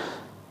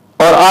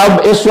 اور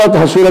اب اس وقت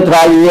حصورت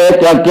حال یہ ہے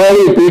کہ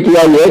اکیلی پی ٹی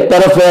آئی ایک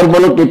طرف ہے اور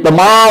ملک کی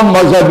تمام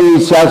مذہبی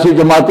سیاسی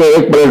جماعتیں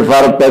ایک پلیٹ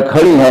فارم پہ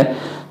کھڑی ہیں،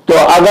 تو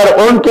اگر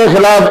ان کے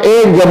خلاف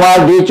ایک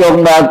جماعت ڈی چوک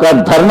میں آ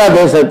کر دھرنا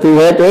دے سکتی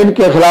ہے تو ان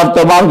کے خلاف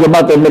تمام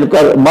جماعتیں مل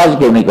کر مارچ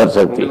کیوں نہیں کر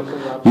سکتی؟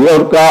 یہ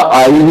ان کا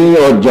آئینی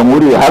اور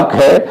جمہوری حق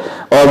ہے،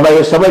 اور میں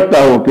یہ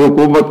سمجھتا ہوں کہ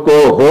حکومت کو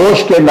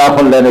ہوش کے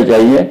ناخن لینے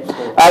چاہیے۔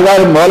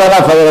 اگر مولانا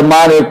فضل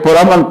الرحمان ایک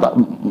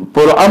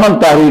پرامن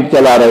تحریک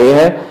چلا رہے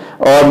ہیں،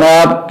 اور میں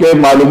آپ کے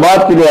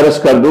معلومات کے لیے عرض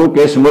کر دوں کہ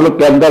اس ملک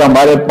کے اندر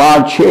ہمارے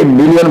 5-6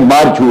 ملین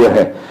مارچ ہوئے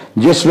ہیں،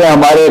 جس میں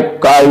ہمارے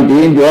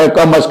قائدین جو ہے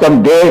کم از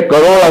کم 1.5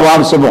 کروڑ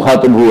عوام سے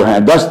مخاطب ہوئے ہیں،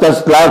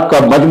 10-10 لاکھ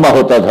کا مجمع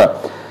ہوتا تھا۔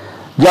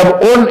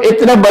 جب ان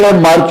اتنے بڑے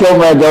مارچوں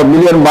میں جو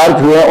ملین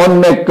مارچ ہوئے ان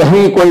میں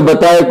کہیں کوئی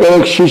بتائے کہ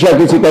ایک شیشہ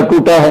کسی کا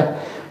ٹوٹا ہے؟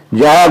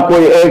 جہاں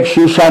کوئی ایک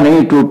شیشہ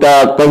نہیں ٹوٹا،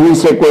 کہیں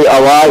سے کوئی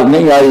آواز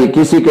نہیں آئی،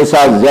 کسی کے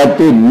ساتھ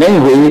زیادتی نہیں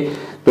ہوئی،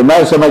 تو میں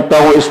سمجھتا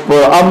ہوں اس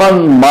پرامن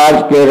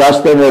مارچ کے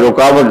راستے میں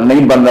رکاوٹ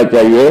نہیں بننا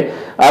چاہیے۔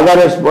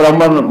 اگر اس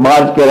پرامن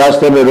مارچ کے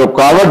راستے میں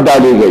رکاوٹ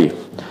ڈالی گئی،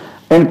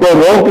 ان کو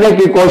روکنے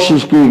کی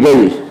کوشش کی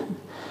گئی،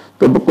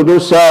 تو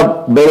قدوس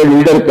صاحب میرے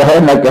لیڈر کہے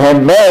نہ کہیں،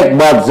 میں ایک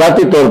بات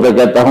ذاتی طور پہ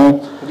کہتا ہوں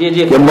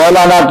کہ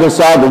مولانا کے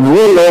ساتھ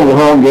وہ لوگ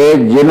ہوں گے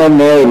جنہوں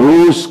نے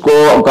روس کو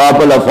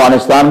کابل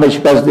افغانستان میں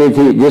شکست دی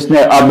تھی، جس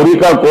نے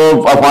امریکہ کو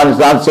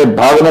افغانستان سے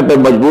بھاگنے پہ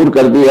مجبور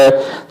کر دیا ہے،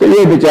 تو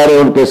یہ بیچارے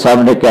ان کے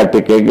سامنے کیا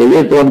ٹکیں گے؟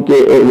 یہ تو ان کے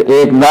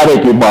ایک نعرے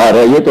کی مہار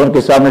ہے، یہ تو ان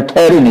کے سامنے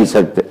ٹھہر ہی نہیں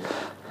سکتے۔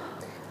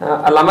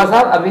 علامہ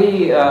صاحب،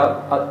 ابھی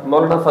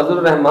مولانا فضل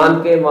الرحمان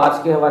کے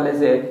مارچ کے حوالے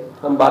سے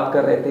ہم بات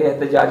کر رہے تھے،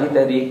 احتجاجی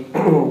تحریک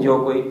جو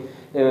کوئی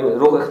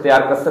رخ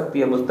اختیار کر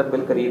سکتی ہے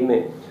مستقبل قریب میں،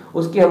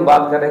 اس کی ہم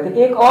بات کر رہے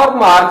تھے۔ ایک اور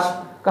مارچ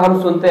کا ہم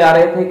سنتے آ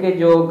رہے تھے کہ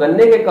جو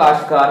گنے کے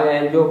کاشتکار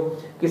ہیں، جو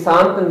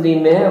کسان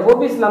تنظیم میں ہیں، وہ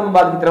بھی اسلام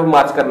آباد کی طرف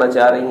مارچ کرنا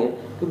چاہ رہی ہیں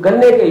تو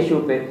گنے کے ایشو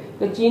پہ،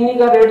 کہ چینی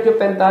کا ریٹ جو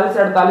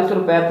 45-48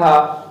 روپے تھا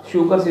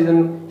شوگر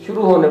سیزن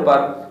شروع ہونے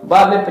پر،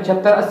 بعد میں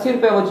 75-80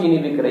 روپے وہ چینی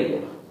بک رہی ہے،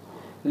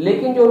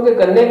 لیکن جو ان کے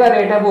گنے کا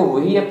ریٹ ہے وہ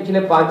وہی ہے پچھلے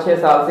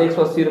 5-6 سال سے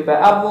 180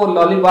 روپے۔ اب وہ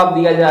لالی پاپ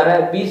دیا جا رہا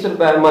ہے 20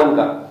 روپے من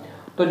کا،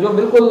 تو جو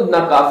بالکل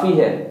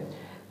ناکافی ہے۔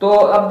 تو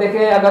اب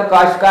دیکھیں، اگر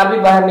کاشتکار بھی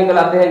باہر نکل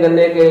آتے ہیں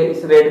گنے کے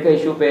اس ریٹ کے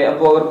ایشو پہ،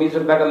 اب وہ اگر 20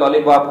 روپے کا لالی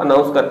پاپ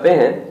اناؤنس کرتے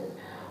ہیں،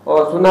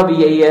 اور سنا بھی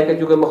یہی ہے کہ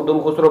چونکہ مخدوم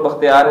خسرو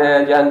بختیار ہیں،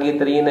 جہانگیر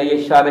ترین ہے، یہ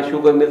اشارہ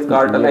شوگر ملز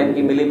کارٹل ہے، ان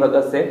کی ملی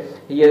بھگت سے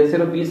یہ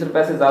صرف 20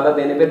 روپے سے زیادہ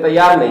دینے پہ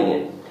تیار نہیں ہے،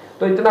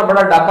 تو اتنا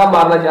بڑا ڈاکہ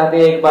مارنا چاہتے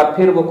ہیں ایک بار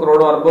پھر وہ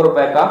کروڑوں اربوں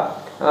روپے کا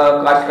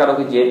کاشتکاروں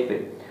کی جیب پہ۔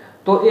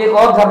 تو ایک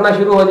اور دھرنا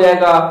شروع ہو جائے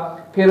گا،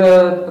 پھر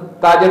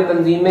تاجر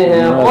تنظیمیں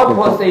ہیں اور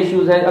بہت سے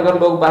ایشوز ہیں، اگر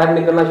لوگ باہر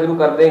نکلنا شروع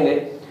کر دیں گے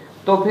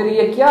تو پھر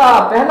یہ کیا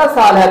پہلا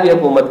سال ہے ابھی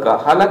حکومت کا؟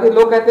 حالانکہ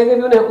لوگ کہتے ہیں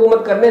کہ انہیں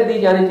حکومت کرنے دی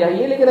جانی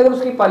چاہیے، لیکن اگر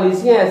اس کی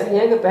پالیسیاں ایسی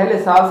ہیں کہ پہلے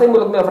سال سے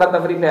ملک میں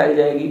افراتفری پھیلائی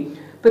جائے گی،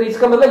 پھر اس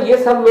کا مطلب یہ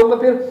سب لوگ تو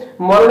پھر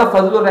مولانا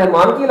فضل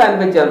الرحمان کی لائن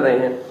پہ چل رہے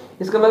ہیں۔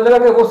 اس کا مطلب ہے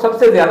کہ وہ سب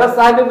سے زیادہ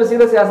صاحب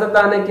بصیرت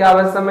سیاستدان ہیں، کیا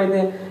وہ سمجھتے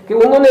ہیں کہ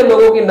انہوں نے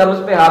لوگوں کی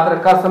نبض پہ ہاتھ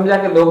رکھا، سمجھا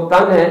کہ لوگ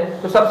تنگ ہیں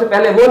تو سب سے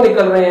پہلے وہ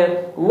نکل رہے ہیں،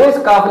 وہ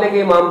اس قافلے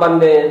کے امام بن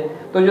گئے ہیں،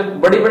 تو جو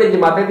بڑی بڑی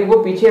جماعتیں تھیں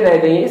وہ پیچھے رہ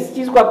گئی ہیں۔ اس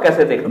چیز کو آپ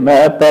کیسے دیکھتے ہیں؟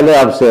 میں پہلے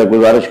آپ سے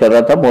گزارش کر رہا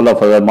تھا، مولانا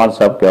فضل الرحمان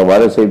صاحب کے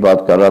حوالے سے ہی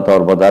بات کر رہا تھا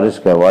اور مدارس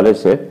کے حوالے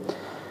سے۔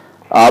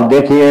 آپ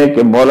دیکھیے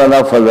کہ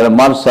مولانا فضل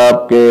الرحمان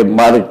صاحب کے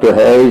مارچ تو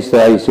ہے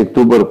 23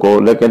 اکتوبر کو،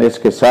 لیکن اس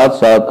کے ساتھ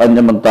ساتھ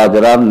انجمن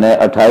تاجران نے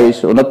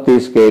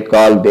 28-29 کے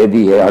کال دے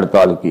دی ہے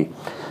ہڑتال کی۔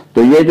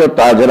 تو یہ جو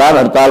تاجران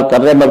ہڑتال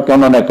کر رہے ہیں، بلکہ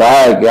انہوں نے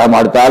کہا ہے کہ ہم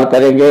ہڑتال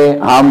کریں گے،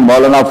 ہم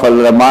مولانا فضل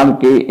الرحمان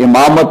کی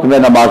امامت میں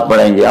نماز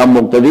پڑھیں گے، ہم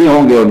مقتدی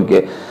ہوں گے ان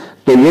کے۔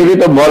 تو یہ بھی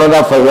تو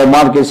مولانا فضل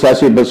الرحمان کی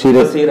سیاسی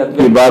بصیرت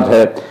کی بات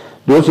ہے۔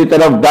 دوسری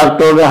طرف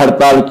ڈاکٹروں نے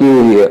ہڑتال کی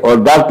ہوئی ہے اور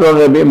ڈاکٹروں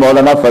نے بھی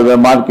مولانا فضل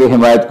الرحمان کی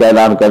حمایت کا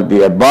اعلان کر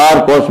دیا ہے۔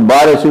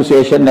 بار ایسوسی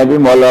ایشن نے بھی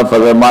مولانا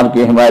فضل الرحمان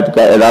کی حمایت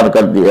کا اعلان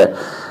کر دیا ہے۔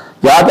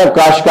 جہاں تک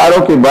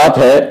کاشتکاروں کی بات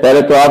ہے،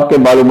 پہلے تو آپ کے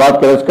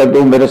معلومات کا عرض کر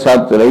دوں، میرے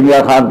ساتھ رحیم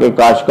خان کے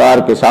کاشتکار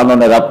کسانوں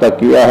نے رابطہ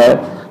کیا ہے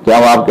کہ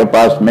ہم آپ کے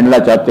پاس ملنا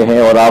چاہتے ہیں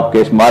اور آپ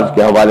کے اس مارچ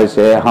کے حوالے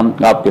سے ہم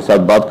آپ کے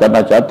ساتھ بات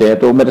کرنا چاہتے ہیں،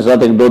 تو میرے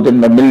ساتھ 1-2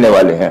 دن میں ملنے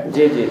والے ہیں۔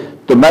 جی جی،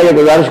 تو میں یہ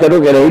گزارش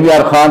کروں کہ رحیم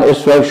خان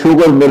اس وقت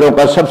شوگر ملوں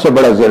کا سب سے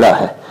بڑا ضلع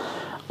ہے،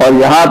 اور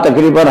یہاں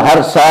تقریباً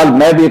ہر سال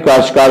میں بھی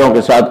کاشتکاروں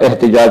کے ساتھ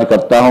احتجاج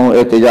کرتا ہوں،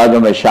 احتجاجوں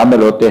میں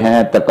شامل ہوتے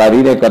ہیں،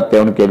 تقاریریں کرتے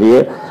ہیں ان کے لیے،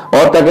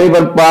 اور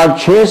تقریباً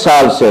 5-6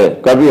 سال سے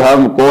کبھی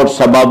ہم کوٹ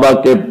سبابہ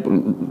کے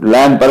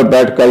لائن پر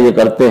بیٹھ کر یہ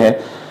کرتے ہیں،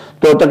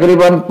 تو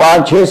تقریباً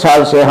 5-6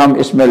 سال سے ہم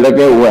اس میں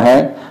لگے ہوئے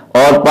ہیں،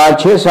 اور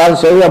 5-6 سال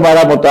سے ہی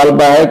ہمارا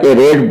مطالبہ ہے کہ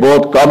ریٹ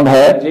بہت کم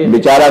ہے،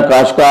 بیچارہ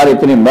کاشتکار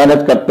اتنی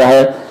محنت کرتا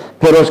ہے،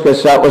 پھر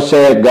اس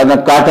سے گنا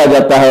کاٹا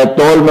جاتا ہے،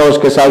 تول میں اس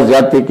کے ساتھ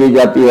زیادتی کی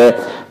جاتی ہے،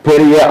 پھر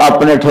یہ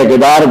اپنے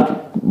ٹھیکیدار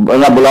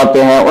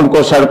بلاتے ہیں، ان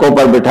کو سڑکوں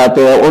پر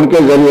بٹھاتے ہیں، ان کے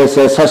ذریعے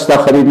سے سستا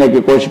خریدنے کی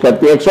کوشش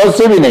کرتی ہے.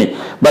 180 بھی نہیں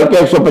بلکہ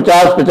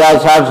 150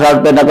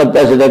 60 پہ نقد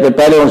پیسے دے کے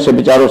پہلے ان سے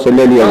بیچاروں سے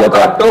لے لیا جاتا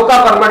ہے.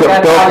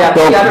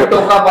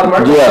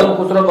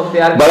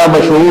 بڑا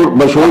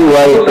مشہور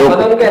ہوا ہے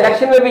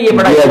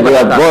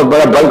بہت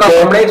بڑا،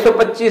 بلکہ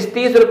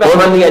 125-30 روپے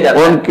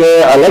ان کے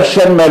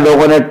الیکشن میں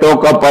لوگوں نے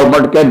ٹوکا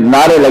پرمٹ کے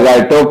نعرے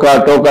لگائے، ٹوکا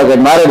ٹوکا کے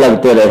نعرے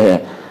لگتے رہے.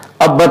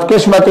 اب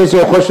بدقسمتی سے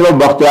خسرو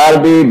بختیار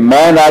بھی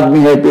مین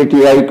آدمی ہے پی ٹی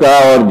آئی کا،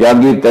 اور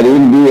جہانگیر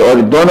ترین بھی،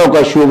 اور دونوں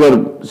کا شوگر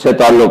سے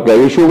تعلق ہے،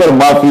 یہ شوگر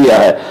مافیا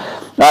ہے.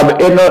 اب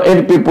ان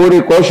کی پوری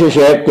کوشش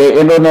ہے کہ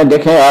انہوں نے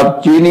دیکھیں، آپ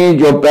چینی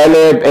جو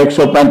پہلے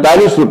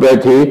 145 روپے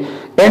تھی،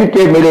 ان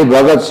کی ملی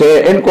بھگت سے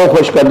ان کو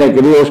خوش کرنے کے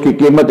لیے اس کی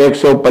قیمت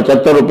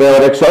 175 روپے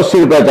اور 180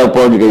 روپے تک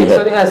پہنچ گئی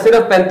ہے.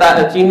 صرف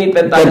چینی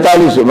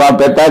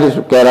 45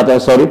 کہہ رہا تھا،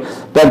 سوری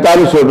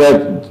 45 روپے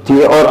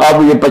تھی، اور اب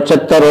یہ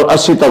 75 اور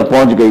 80 تک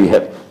پہنچ گئی ہے.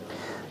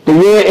 تو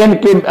یہ ان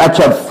کی،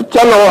 اچھا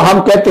چلو ہم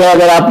کہتے ہیں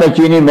اگر آپ نے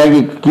چینی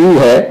مہنگی کی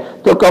ہے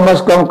تو کم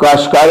از کم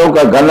کاشتکاروں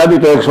کا گنا بھی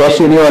تو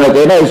 180 نہیں ہونا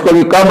چاہیے نا، اس کو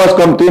بھی کم از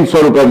کم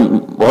 300 روپے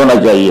ہونا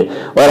چاہیے.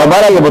 اور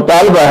ہمارا یہ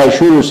مطالبہ ہے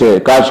شروع سے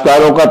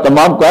کاشتکاروں کا،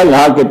 تمام کا،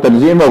 یہاں کے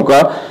تنظیموں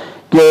کا،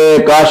 کہ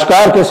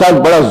کاشتکار کے ساتھ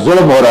بڑا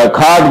ظلم ہو رہا ہے.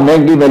 کھاد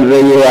مہنگی مل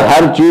رہی ہے،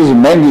 ہر چیز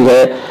مہنگی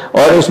ہے،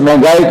 اور اس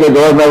مہنگائی کے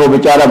دور میں وہ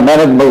بیچارہ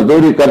محنت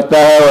مزدوری کرتا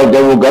ہے، اور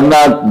جب وہ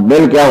گنا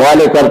مل کے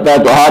حوالے کرتا ہے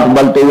تو ہاتھ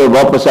ملتے ہوئے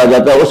واپس آ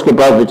جاتا ہے، اس کے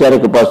پاس بیچارے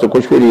کے پاس تو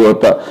کچھ بھی نہیں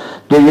ہوتا.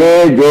 تو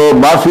یہ جو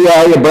مافیا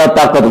ہے یہ بڑا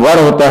طاقتور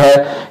ہوتا ہے،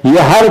 یہ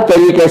ہر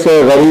طریقے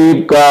سے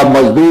غریب کا،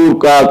 مزدور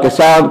کا،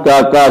 کسان کا،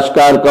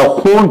 کاشتکار کا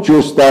خون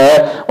چوستا ہے،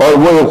 اور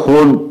وہ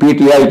خون پی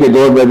ٹی آئی کے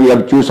دور میں بھی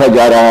اب چوسا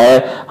جا رہا ہے.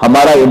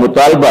 ہمارا یہ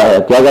مطالبہ ہے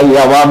کہ اگر یہ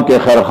عوام کے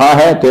خیرخواہ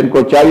ہے تو ان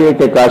کو چاہیے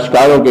کہ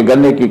کاشتکاروں کے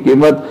گنے کی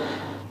قیمت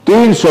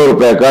 300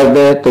 روپے کر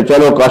دے، تو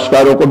چلو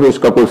کاشتکاروں کو بھی اس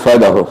کا کوئی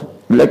فائدہ ہو.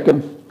 لیکن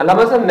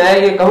علامہ صاحب میں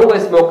یہ کہوں گا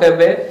اس موقع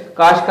پہ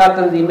کاشتکار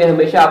تنظیمیں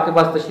ہمیشہ آپ کے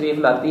پاس تشریف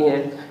لاتی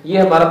ہیں، یہ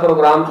ہمارا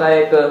پروگرام کا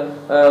ایک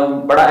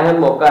بڑا اہم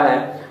موقع ہے.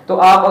 تو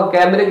آپ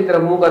کیمرے کی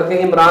طرف منہ کر کے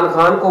عمران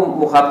خان کو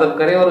مخاطب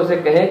کریں اور اسے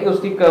کہیں کہ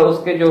اس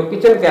کے جو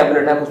کچن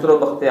کیبنٹ ہے خسرو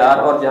بختیار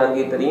اور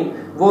جہانگیر ترین،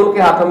 وہ ان کے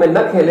ہاتھوں میں نہ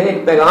کھیلے،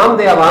 ایک پیغام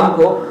دے عوام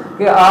کو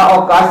کہ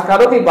اور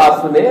کاشتکاروں کی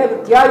بات سنیں.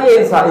 کیا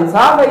یہ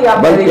انصاف ہے؟ یہ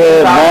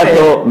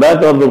میں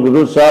تو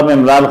عبدالقدوس صاحب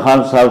عمران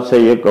خان صاحب سے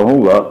یہ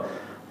کہوں گا،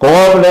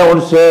 قوم نے ان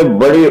سے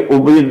بڑی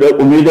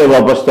امیدیں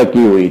وابستہ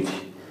کی ہوئی تھی،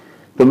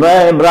 تو میں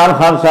عمران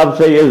خان صاحب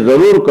سے یہ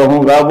ضرور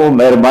کہوں گا وہ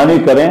مہربانی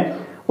کریں،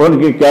 ان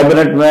کی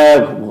کیبنٹ میں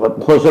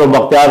خسرو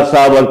بختیار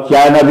صاحب اور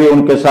چائنا بھی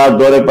ان کے ساتھ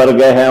دورے پر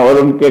گئے ہیں، اور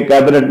ان کے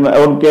کیبنٹ میں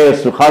ان کے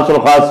خاص و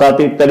خاص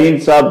ساتھی ترین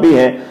صاحب بھی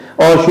ہیں،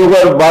 اور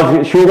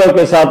شوگر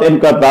کے ساتھ ان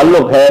کا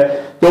تعلق ہے.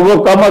 تو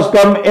وہ کم از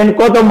کم ان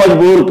کو تو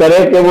مجبور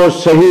کرے کہ وہ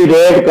صحیح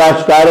ریٹ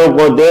کاشتکاروں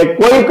کو دے.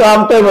 کوئی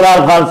کام تو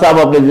عمران خان صاحب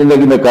اپنی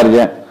زندگی میں کر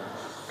جائیں.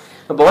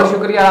 بہت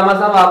شکریہ علامہ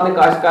صاحب، آپ نے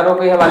کاشتکاروں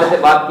کے حوالے سے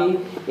بات کی.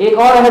 ایک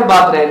اور اہم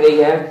بات رہ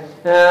گئی ہے،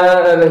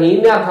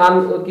 رحیم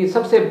خان کی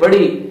سب سے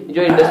بڑی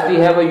جو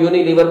انڈسٹری ہے وہ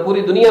یونی لیور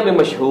پوری دنیا میں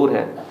مشہور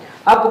ہے.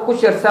 اب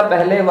کچھ عرصہ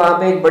پہلے وہاں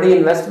پہ ایک بڑی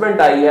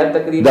انویسٹمنٹ آئی ہے،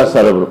 تقریباً 10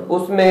 ارب،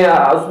 اس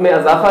میں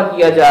اضافہ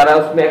کیا جا رہا ہے،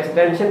 اس میں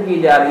ایکسٹینشن کی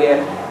جا رہی ہے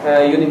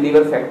یونی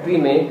لیور فیکٹری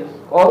میں،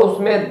 اور اس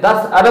میں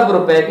 10 ارب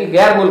روپے کی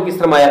غیر ملکی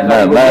سرمایہ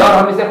کاری ہوئی، اور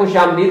ہم اسے خوش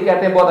آمدید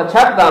کہتے ہیں. بہت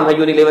اچھا اقدام ہے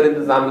یونی لیور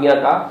انتظامیہ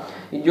کا،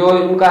 جو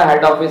ان کا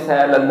ہیڈ آفس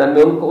ہے لندن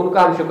میں، ان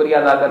کا ہم شکریہ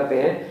ادا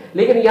کرتے ہیں.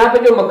 لیکن یہاں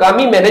پہ جو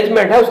مقامی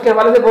مینجمنٹ ہے اس کے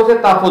حوالے سے بہت سے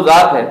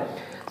تحفظات ہیں.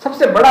 سب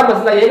سے بڑا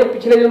مسئلہ یہ ہے کہ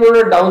پچھلے دنوں انہوں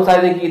نے ڈاؤن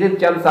سائزنگ کی تھی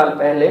چند سال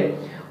پہلے،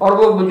 اور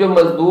وہ جو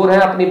مزدور ہیں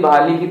اپنی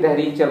بحالی کی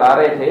تحریک چلا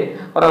رہے تھے،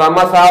 اور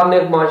علامہ صاحب نے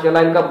ماشاءاللہ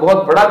ان کا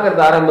بہت بڑا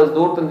کردار ہے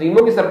مزدور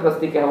تنظیموں کی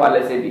سرپرستی کے حوالے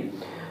سے بھی.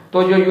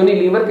 تو جو یونی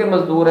لیور کے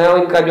مزدور ہیں،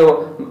 ان کا جو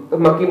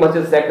مکی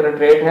مسجد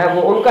سیکریٹریٹ ہے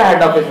وہ ان کا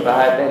ہیڈ آفس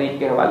رہا ہے تحریک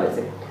کے حوالے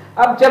سے.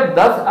 اب جب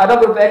 10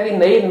 ارب روپے کی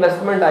نئی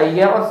انویسٹمنٹ آئی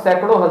ہے اور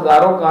سینکڑوں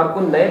ہزاروں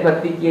کارکن نئے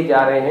بھرتی کیے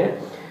جا رہے ہیں،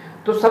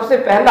 تو سب سے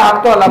پہلا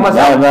حق تو علامہ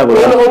صاحب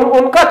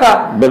ان کا تھا.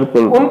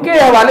 بالکل ان کے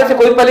حوالے سے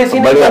کوئی پالیسی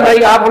نہیں چل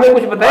رہی. آپ ہمیں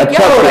کچھ بتائیں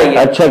کیا ہو رہی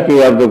ہے؟ اچھا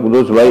کیا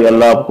عبدالقدوس بھائی،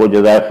 اللہ آپ کو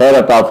جزائے خیر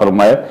عطا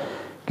فرمائے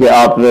کہ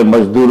آپ نے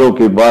مزدوروں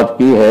کی بات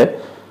کی ہے.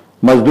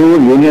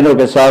 مزدور یونینوں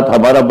کے ساتھ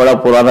ہمارا بڑا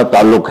پرانا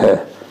تعلق ہے.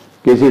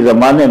 کسی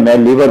زمانے میں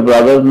لیور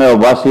برادرز میں اور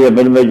واسی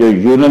مل میں جو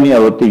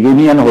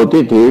یونین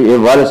ہوتی تھی، یہ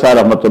والد صاحب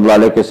رحمۃ اللہ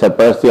علیہ کے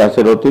سرپرستی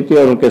حاصل ہوتی تھی،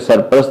 اور ان کے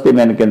سرپرستی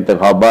میں ان کے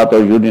انتخابات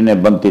اور یونینیں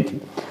بنتی تھی.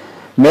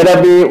 میرا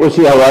بھی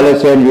اسی حوالے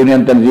سے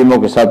یونین تنظیموں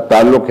کے ساتھ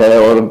تعلق ہے،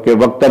 اور ان کے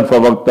وقتاً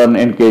فوقتاً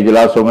ان کے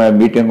اجلاسوں میں،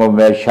 میٹنگوں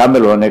میں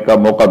شامل ہونے کا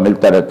موقع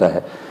ملتا رہتا ہے.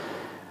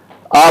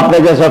 آپ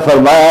نے جیسا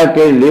فرمایا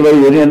کہ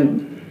لیور یونین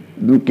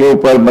کے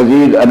اوپر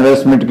مزید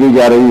انویسٹمنٹ کی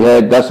جا رہی ہے،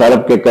 10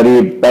 ارب کے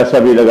قریب پیسہ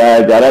بھی لگایا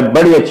جا رہا ہے،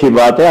 بڑی اچھی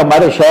بات ہے.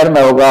 ہمارے شہر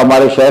میں ہوگا،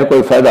 ہمارے شہر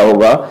کو فائدہ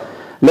ہوگا.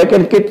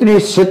 لیکن کتنی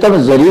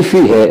ستم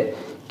ظریفی ہے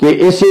کہ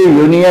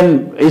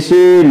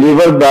اسی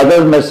لیور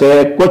برادرز میں سے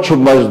کچھ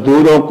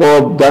مزدوروں کو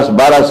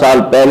 10-12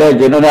 سال پہلے،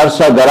 جنہوں نے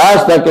عرصہ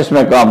دراز تک اس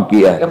میں کام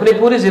کیا ہے، اپنی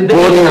پوری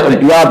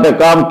زندگی یہاں پہ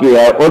کام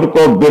کیا ہے، ان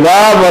کو بلا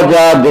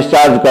وجہ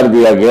ڈسچارج کر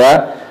دیا گیا.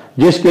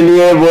 جس کے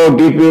لیے وہ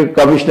ڈی پی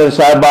کمشنر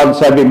صاحبان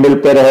سے بھی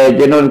ملتے رہے،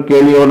 جنہوں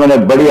کے لیے انہوں نے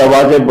بڑی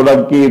آوازیں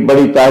بلند کی،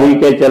 بڑی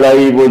تحریکیں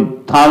چلائی، وہ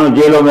تھانوں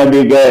جیلوں میں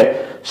بھی گئے،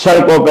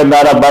 سڑکوں پہ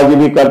نعرہ بازی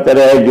بھی کرتے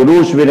رہے،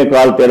 جلوس بھی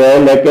نکالتے رہے،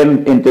 لیکن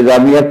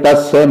انتظامیہ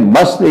ٹس سے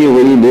مس نہیں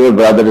ہوئی لیور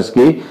برادرز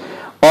کی۔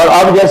 اور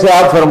اب جیسے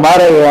آپ فرما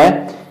رہے ہیں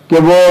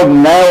کہ وہ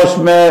نئے اس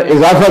میں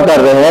اضافہ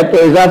کر رہے ہیں،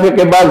 تو اضافے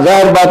کے بعد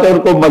ظاہر بات ہے ان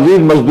کو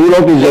مزید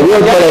مزدوروں کی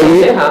ضرورت پڑے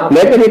گی،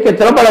 لیکن یہ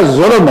کتنا بڑا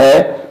ظلم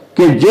ہے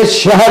کہ جس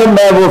شہر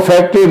میں وہ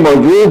فیکٹری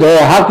موجود ہے،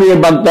 حق یہ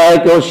بنتا ہے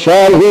کہ اس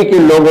شہر ہی کے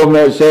لوگوں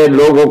میں سے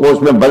لوگوں کو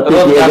اس میں بھرتی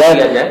کیا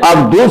جائے۔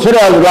 اب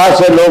دوسرے اضلاع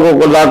سے لوگوں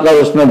کو لا کر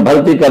اس میں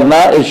بھرتی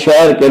کرنا اس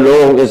شہر کے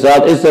لوگوں کے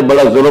ساتھ، اس سے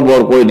بڑا ظلم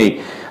اور کوئی نہیں۔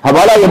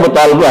 ہمارا یہ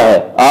مطالبہ ہے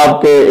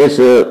آپ کے اس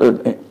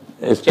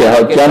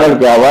چینل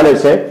کے حوالے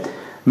سے،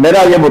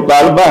 میرا یہ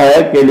مطالبہ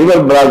ہے کہ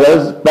لیور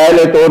برادرز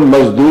پہلے تو ان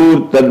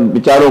مزدور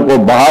بیچاروں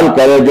کو بحال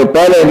کرے جو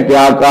پہلے ان کے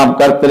یہاں کام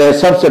کرتے رہے،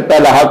 سب سے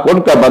پہلا حق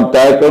ان کا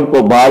بنتا ہے کہ ان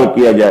کو بحال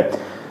کیا جائے۔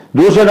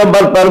 دوسرے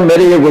نمبر پر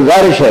میری یہ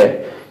گزارش ہے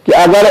کہ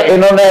اگر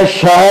انہوں نے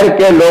شہر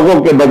کے لوگوں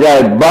کے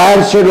بجائے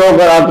باہر سے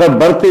لوگ آ کر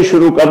بھرتی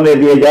شروع کرنے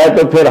دیے جائے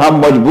تو پھر ہم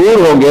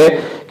مجبور ہوں گے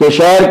کہ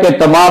شہر کے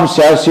تمام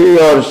سیاسی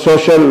اور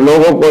سوشل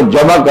لوگوں کو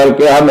جمع کر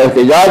کے ہم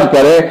احتجاج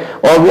کریں،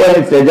 اور وہ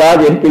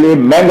احتجاج ان کے لیے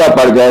مہنگا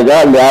پڑ جائے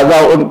گا، لہذا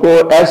ان کو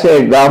ایسے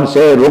اقدام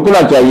سے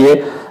روکنا چاہیے۔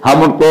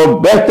 ہم ان کو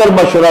بہتر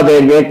مشورہ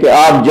دیں گے کہ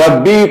آپ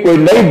جب بھی کوئی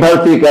نئی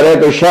بھرتی کریں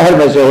تو شہر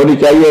میں سے ہونی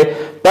چاہیے۔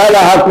 پہلا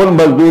حق ان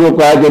مزدوروں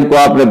کا ہے جن کو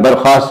آپ نے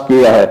برخاست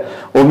کیا ہے۔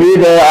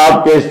 امید ہے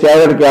آپ کے اس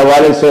چینل کے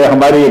حوالے سے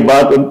ہماری یہ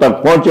بات ان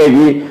تک پہنچے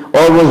گی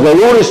اور وہ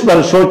ضرور اس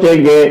پر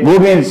سوچیں گے۔ وہ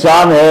بھی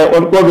انسان ہے،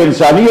 ان کو بھی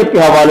انسانیت کے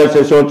حوالے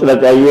سے سوچنا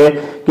چاہیے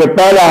کہ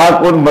پہلا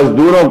حق ان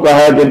مزدوروں کا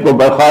ہے جن کو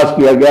برخاست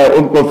کیا گیا ہے،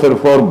 ان کو پھر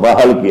فور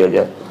بحال کیا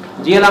جائے۔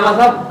 جی علامہ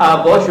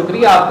صاحب بہت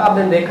شکریہ آپ کا۔ آپ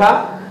نے دیکھا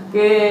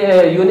کہ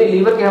یونی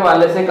لیور کے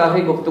حوالے سے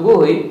کافی گفتگو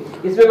ہوئی۔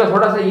 اس میں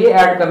تھوڑا سا یہ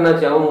ایڈ کرنا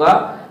چاہوں گا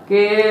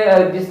کہ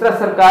جس طرح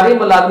سرکاری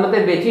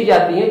ملازمتیں بیچی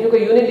جاتی ہیں، چونکہ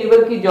یونی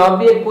لیور کی جاب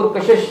بھی ایک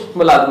پرکشش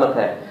ملازمت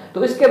ہے،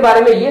 تو اس کے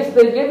بارے میں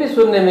یہ بھی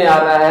سننے میں آ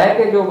رہا ہے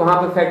کہ جو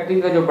وہاں پہ فیکٹری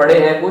کے جو بڑے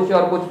ہیں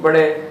کچھ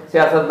بڑے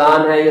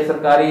سیاستدان ہیں یا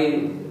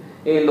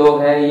سرکاری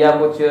لوگ ہیں یا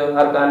کچھ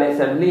ارکان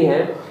اسمبلی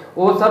ہیں،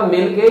 وہ سب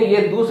مل کے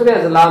یہ دوسرے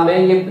اضلاع میں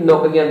یہ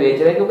نوکریاں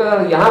بیچ رہے ہیں، کیونکہ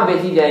اگر یہاں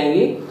بیچی جائیں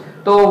گی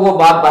تو وہ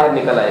بات باہر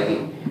نکل آئے گی۔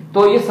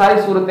 تو یہ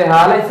ساری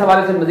صورتحال ہے، اس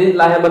حوالے سے مزید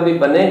لاہ عمل بھی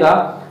بنے گا،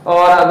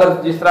 اور اگر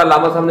جس طرح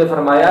علامہ صاحب نے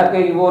فرمایا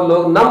کہ وہ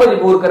لوگ نہ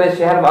مجبور کریں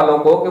شہر والوں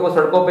کو کہ وہ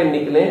سڑکوں پہ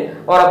نکلیں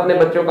اور اپنے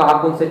بچوں کا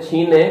حق ان سے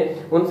چھینیں،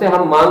 ان سے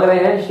ہم مانگ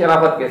رہے ہیں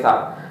شرافت کے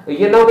ساتھ،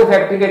 یہ نہ ہو کہ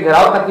فیکٹری کے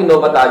گھراؤ تک کی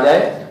نوبت آ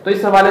جائے۔ تو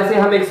اس حوالے سے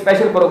ہم ایک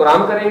اسپیشل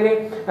پروگرام کریں گے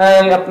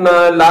اپنا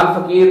لال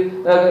فقیر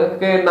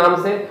کے نام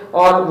سے،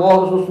 اور وہ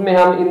اس میں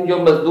ہم ان جو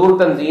مزدور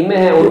تنظیمیں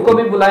ہیں ان کو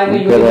بھی بلائیں گے،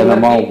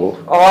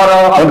 اور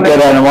ان کے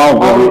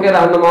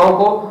رہنماؤں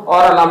کو،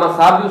 اور علامہ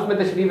صاحب بھی اس میں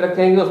تشریف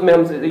رکھیں گے۔ اس میں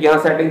ہم یہاں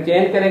سیٹنگ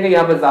چینج کریں گے،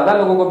 یہاں پہ زیادہ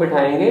لوگوں کو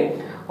بٹھائیں گے،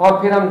 اور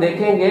پھر ہم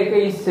دیکھیں گے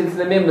کہ اس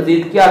سلسلے میں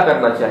مزید کیا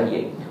کرنا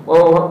چاہیے،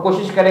 اور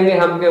کوشش کریں گے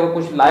ہم کہ وہ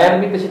کچھ لائر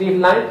بھی تشریف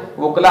لائیں،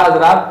 وکلاء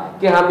حضرات،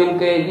 کہ ہم ان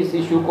کے اس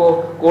ایشو کو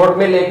کورٹ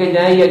میں لے کے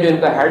جائیں، یا جو ان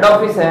کا ہیڈ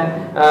آفس ہے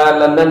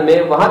لندن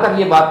میں، وہاں تک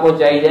یہ بات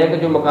پہنچائی جائے کہ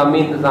جو مقامی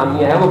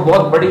انتظامیہ ہے وہ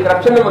بہت بڑی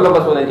کرپشن میں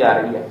ملوث ہونے جا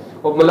رہی ہے،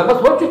 وہ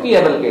ملوث ہو چکی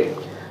ہے بلکہ۔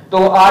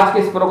 تو آج کے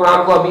اس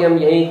پروگرام کو ابھی ہم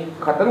یہیں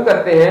ختم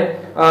کرتے ہیں،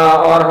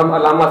 اور ہم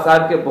علامہ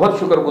صاحب کے بہت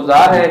شکر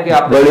گزار ہیں کہ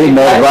آپ بڑی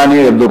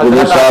مہربانی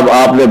عبدالقدوس صاحب،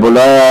 آپ نے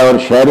بلایا اور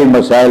شہری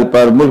مسائل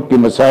پر، ملک کی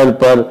مسائل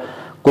پر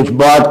کچھ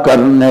بات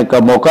کرنے کا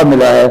موقع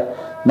ملا ہے،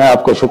 میں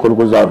آپ کا شکر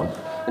گزار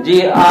ہوں۔ جی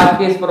آج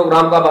کے اس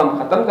پروگرام کو اب ہم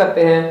ختم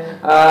کرتے ہیں۔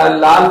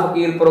 لال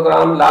فقیر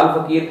پروگرام لال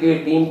فقیر کی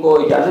ٹیم کو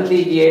اجازت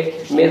دیجیے۔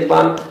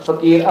 میزبان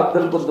فقیر عبد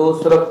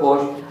القدوس سرخپوش،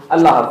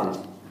 اللہ حافظ۔